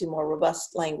access to more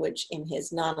robust language in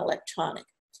his non-electronic.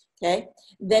 Okay,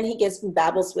 then he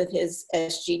babbles with his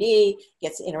SGD,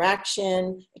 gets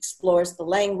interaction, explores the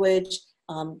language,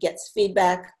 gets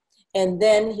feedback, and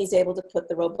then he's able to put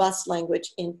the robust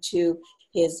language into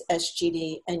his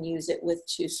SGD and use it with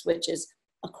 2 switches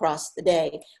across the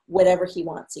day, whatever he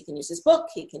wants. He can use his book,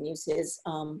 he can use his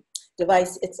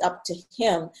device. It's up to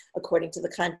him according to the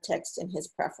context and his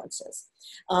preferences.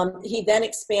 He then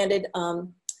expanded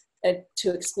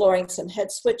to exploring some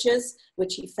head switches,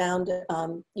 which he found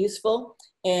useful,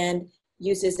 and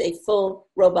uses a full,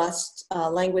 robust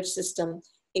language system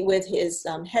with his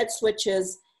head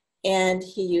switches, and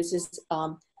he uses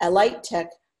a LightTech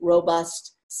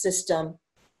robust system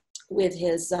with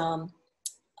his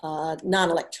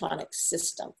non-electronic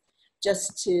system.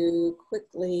 Just to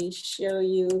quickly show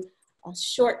you a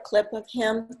short clip of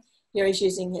him. Here he's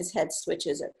using his head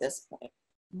switches at this point,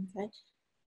 okay?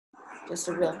 Just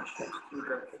a real quick.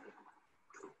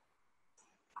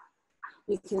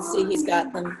 You can see he's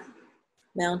got them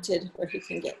mounted where he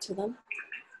can get to them.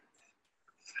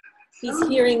 He's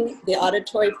hearing the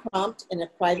auditory prompt in a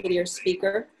private ear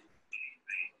speaker.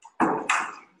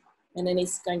 And then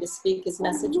he's going to speak his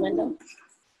message window.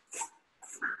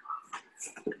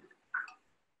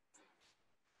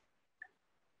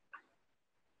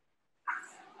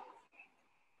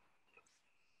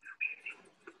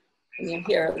 And you'll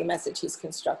hear the message he's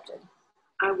constructed.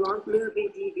 I want movie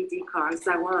DVD cars.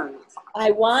 I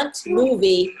want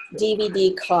movie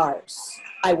DVD cars.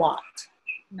 I want.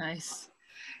 Nice.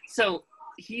 So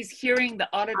he's hearing the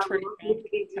auditory.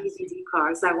 Movie DVD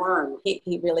cars.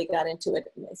 He really got into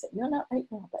it, and they said, no, not right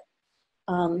now, but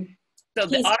so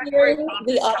he's hearing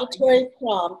the auditory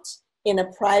prompt in a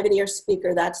private ear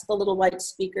speaker. That's the little white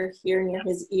speaker here near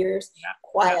his ears,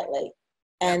 quietly.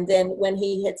 And then when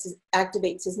he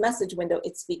activates his message window,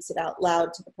 it speaks it out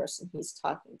loud to the person he's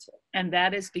talking to. And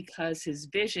that is because his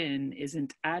vision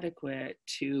isn't adequate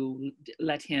to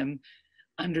let him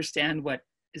understand what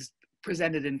is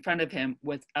presented in front of him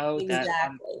without that.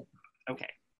 Exactly. Okay.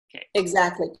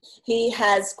 Exactly. He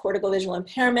has cortical visual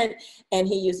impairment, and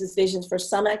he uses visions for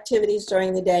some activities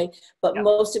during the day, but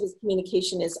most of his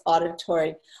communication is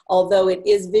auditory. Although it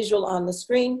is visual on the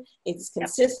screen, it's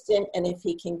consistent, and if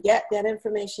he can get that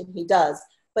information, he does.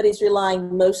 But he's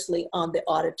relying mostly on the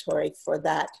auditory for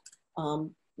that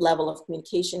level of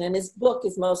communication. And his book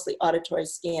is mostly auditory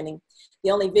scanning.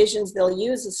 The only visions they'll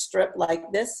use is a strip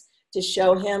like this to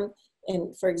show him.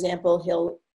 And for example,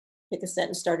 he'll pick a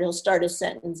sentence starter, he'll start a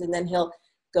sentence, and then he'll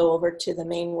go over to the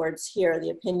main words here, the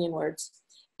opinion words,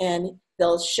 and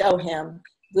they'll show him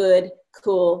good,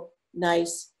 cool,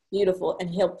 nice, beautiful, and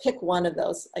he'll pick one of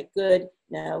those, like good,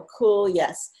 no, cool,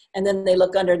 yes. And then they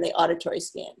look under the auditory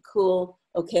scan, cool,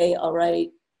 okay, all right,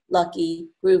 lucky,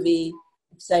 groovy,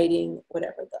 exciting,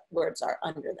 whatever the words are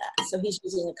under that. So he's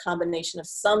using a combination of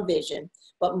some vision,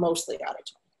 but mostly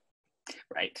auditory.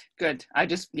 Right, good. I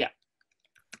just,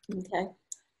 Okay.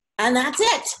 And that's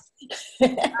it.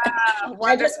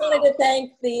 I just wanted to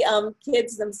thank the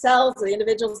kids themselves, the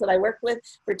individuals that I work with,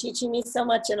 for teaching me so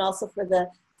much, and also for the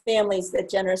families that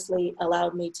generously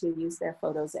allowed me to use their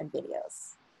photos and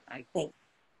videos. I Thank you.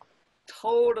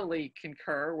 Totally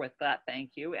concur with that.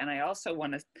 Thank you. And I also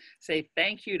want to say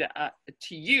thank you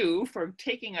to you for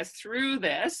taking us through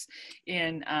this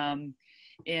in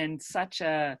such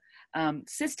a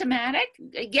systematic,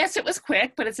 yes, it was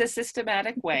quick, but it's a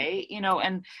systematic way, you know,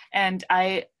 and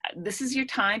this is your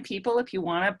time, people. If you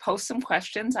want to post some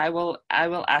questions, I will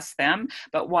ask them.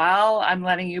 But while I'm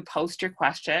letting you post your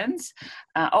questions,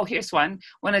 oh, here's one.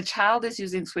 When a child is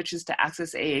using switches to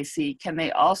access AAC, can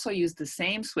they also use the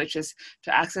same switches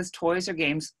to access toys or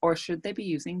games, or should they be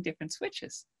using different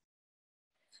switches?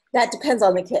 That depends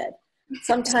on the kid.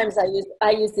 Sometimes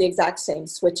I use the exact same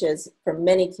switches for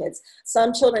many kids.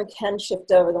 Some children can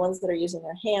shift over, the ones that are using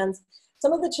their hands.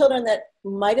 Some of the children that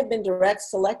might have been direct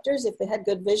selectors, if they had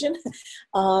good vision,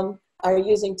 are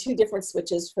using two different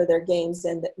switches for their games,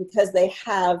 and because they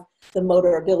have the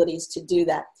motor abilities to do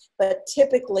that. But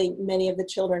typically, many of the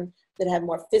children that have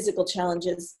more physical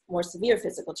challenges, more severe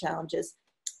physical challenges,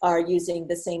 are using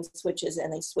the same switches,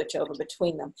 and they switch over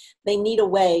between them. They need a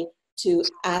way to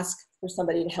ask for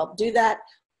somebody to help do that,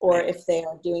 or if they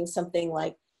are doing something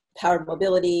like powered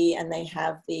mobility and they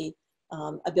have the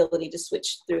ability to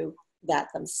switch through that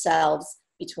themselves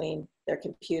between their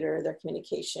computer, their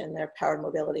communication, their powered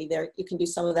mobility. You can do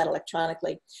some of that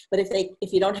electronically. But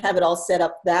if you don't have it all set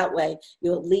up that way,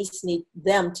 you at least need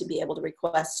them to be able to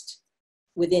request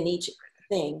within each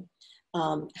thing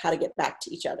how to get back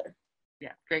to each other.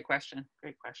 Yeah, great question.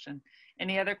 Great question.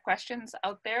 Any other questions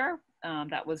out there?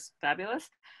 That was fabulous.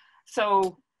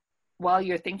 So while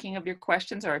you're thinking of your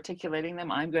questions or articulating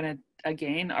them, I'm going to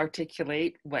again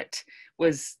articulate what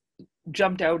was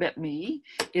jumped out at me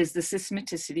is the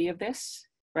systematicity of this,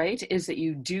 right? Is that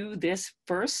you do this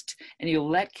first and you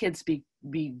let kids be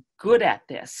good at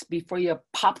this before you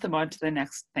pop them onto the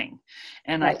next thing.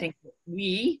 And right. I think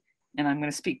and I'm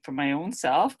going to speak for my own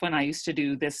self, when I used to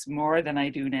do this more than I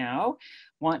do now,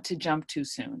 want to jump too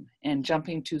soon. And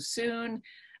jumping too soon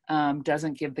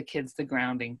doesn't give the kids the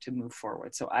grounding to move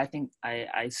forward. So I think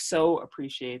I so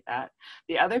appreciate that.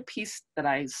 The other piece that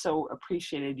I so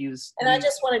appreciated And I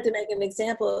just wanted to make an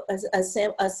example,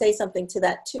 say something to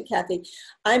that too, Kathy.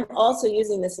 I'm also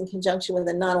using this in conjunction with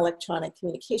a non-electronic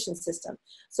communication system.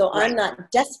 So I'm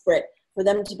not desperate for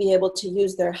them to be able to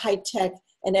use their high tech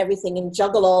and everything and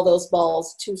juggle all those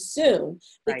balls too soon,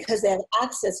 because they have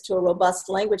access to a robust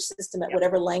language system at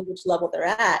whatever language level they're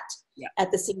at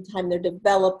the same time they're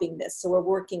developing this. So we're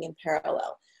working in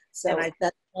parallel. So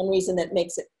that's one reason that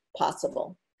makes it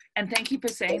possible. And thank you for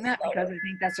saying that, because I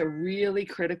think that's a really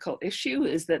critical issue,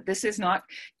 is that this is not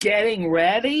getting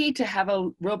ready to have a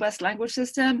robust language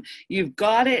system. You've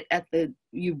got it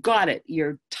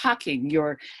You're talking,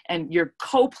 you're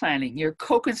co-planning, you're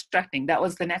co-constructing. That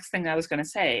was the next thing I was going to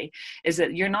say, is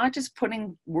that you're not just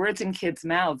putting words in kids'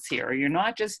 mouths here. You're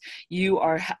not just,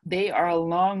 they are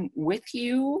along with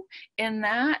you in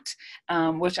that,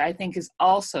 which I think is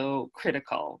also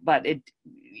critical. But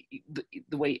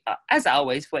the way, as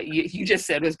always, what you just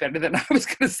said was better than I was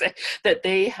going to say, that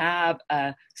they have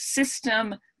a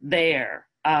system there,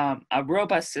 a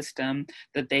robust system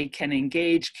that they can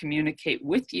engage, communicate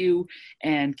with you,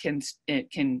 and can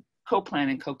co-plan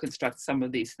and co-construct some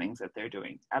of these things that they're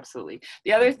doing. Absolutely.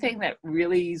 The other thing that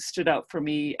really stood out for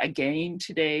me again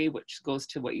today, which goes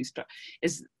to what you start,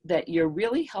 is that you're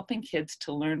really helping kids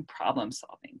to learn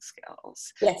problem-solving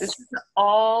skills. This is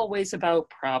always about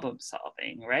problem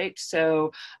solving, right?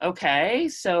 So, okay,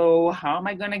 so how am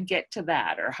I going to get to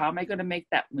that? Or how am I going to make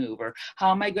that move? Or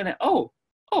how am I going to, oh,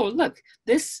 look,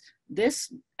 this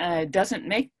doesn't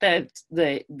make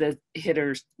the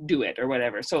hitters do it, or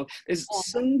whatever. So there's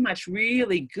so much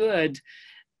really good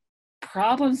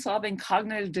problem solving,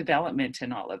 cognitive development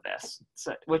in all of this,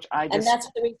 which and that's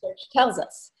what the research tells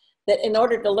us, that in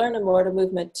order to learn a motor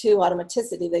movement to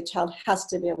automaticity, the child has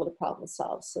to be able to problem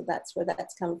solve. So that's where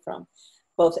that's come from,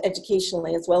 both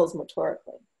educationally as well as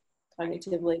motorically,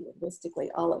 cognitively, linguistically,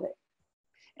 all of it.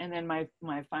 And then my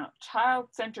final,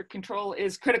 child-centered control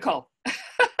is critical.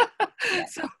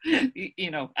 So,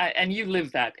 and you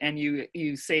live that, and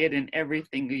you say it in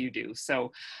everything you do.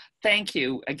 So thank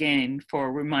you again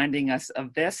for reminding us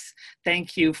of this.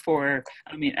 Thank you for,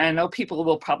 I know people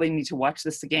will probably need to watch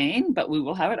this again, but we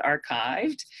will have it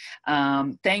archived.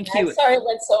 Thank you. I'm sorry it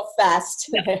went so fast.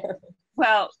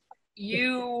 Well,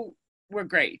 you were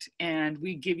great, and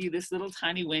we give you this little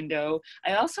tiny window.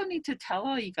 I also need to tell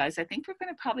all you guys, I think we're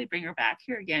going to probably bring her back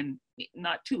here again,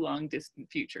 not too long distant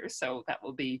future, so that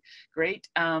will be great.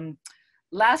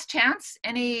 Last chance,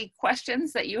 any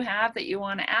questions that you have that you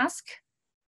want to ask?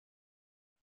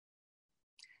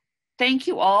 Thank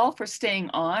you all for staying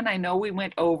on. I know we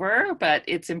went over, but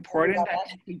it's important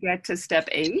that you get to step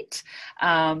 8.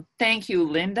 Thank you,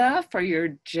 Linda, for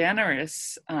your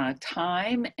generous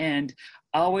time, and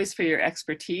always for your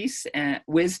expertise and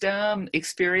wisdom,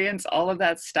 experience, all of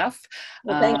that stuff.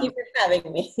 Well, thank you for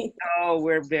having me. Oh,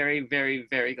 we're very, very,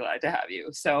 very glad to have you.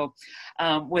 So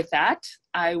with that,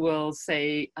 I will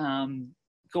say,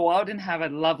 go out and have a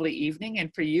lovely evening.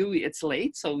 And for you, it's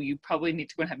late, so you probably need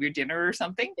to go and have your dinner or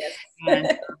something. Yes.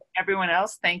 And everyone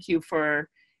else, thank you for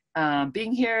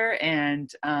being here. And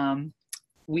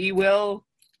we will,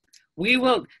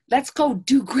 let's go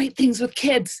do great things with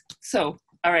kids. So,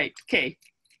 all right, okay.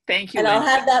 Thank you. And I'll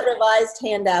have that revised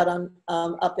handout on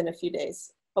up in a few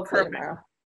days, hopefully tomorrow.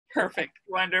 Perfect.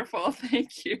 Wonderful.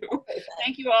 Thank you. Okay,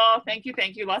 thank you all. Thank you.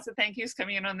 Thank you. Lots of thank yous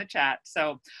coming in on the chat.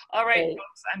 So, all right,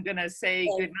 folks, I'm going to say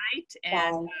good night,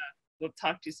 and we'll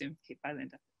talk to you soon. Okay, bye,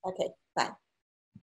 Linda. Okay, bye.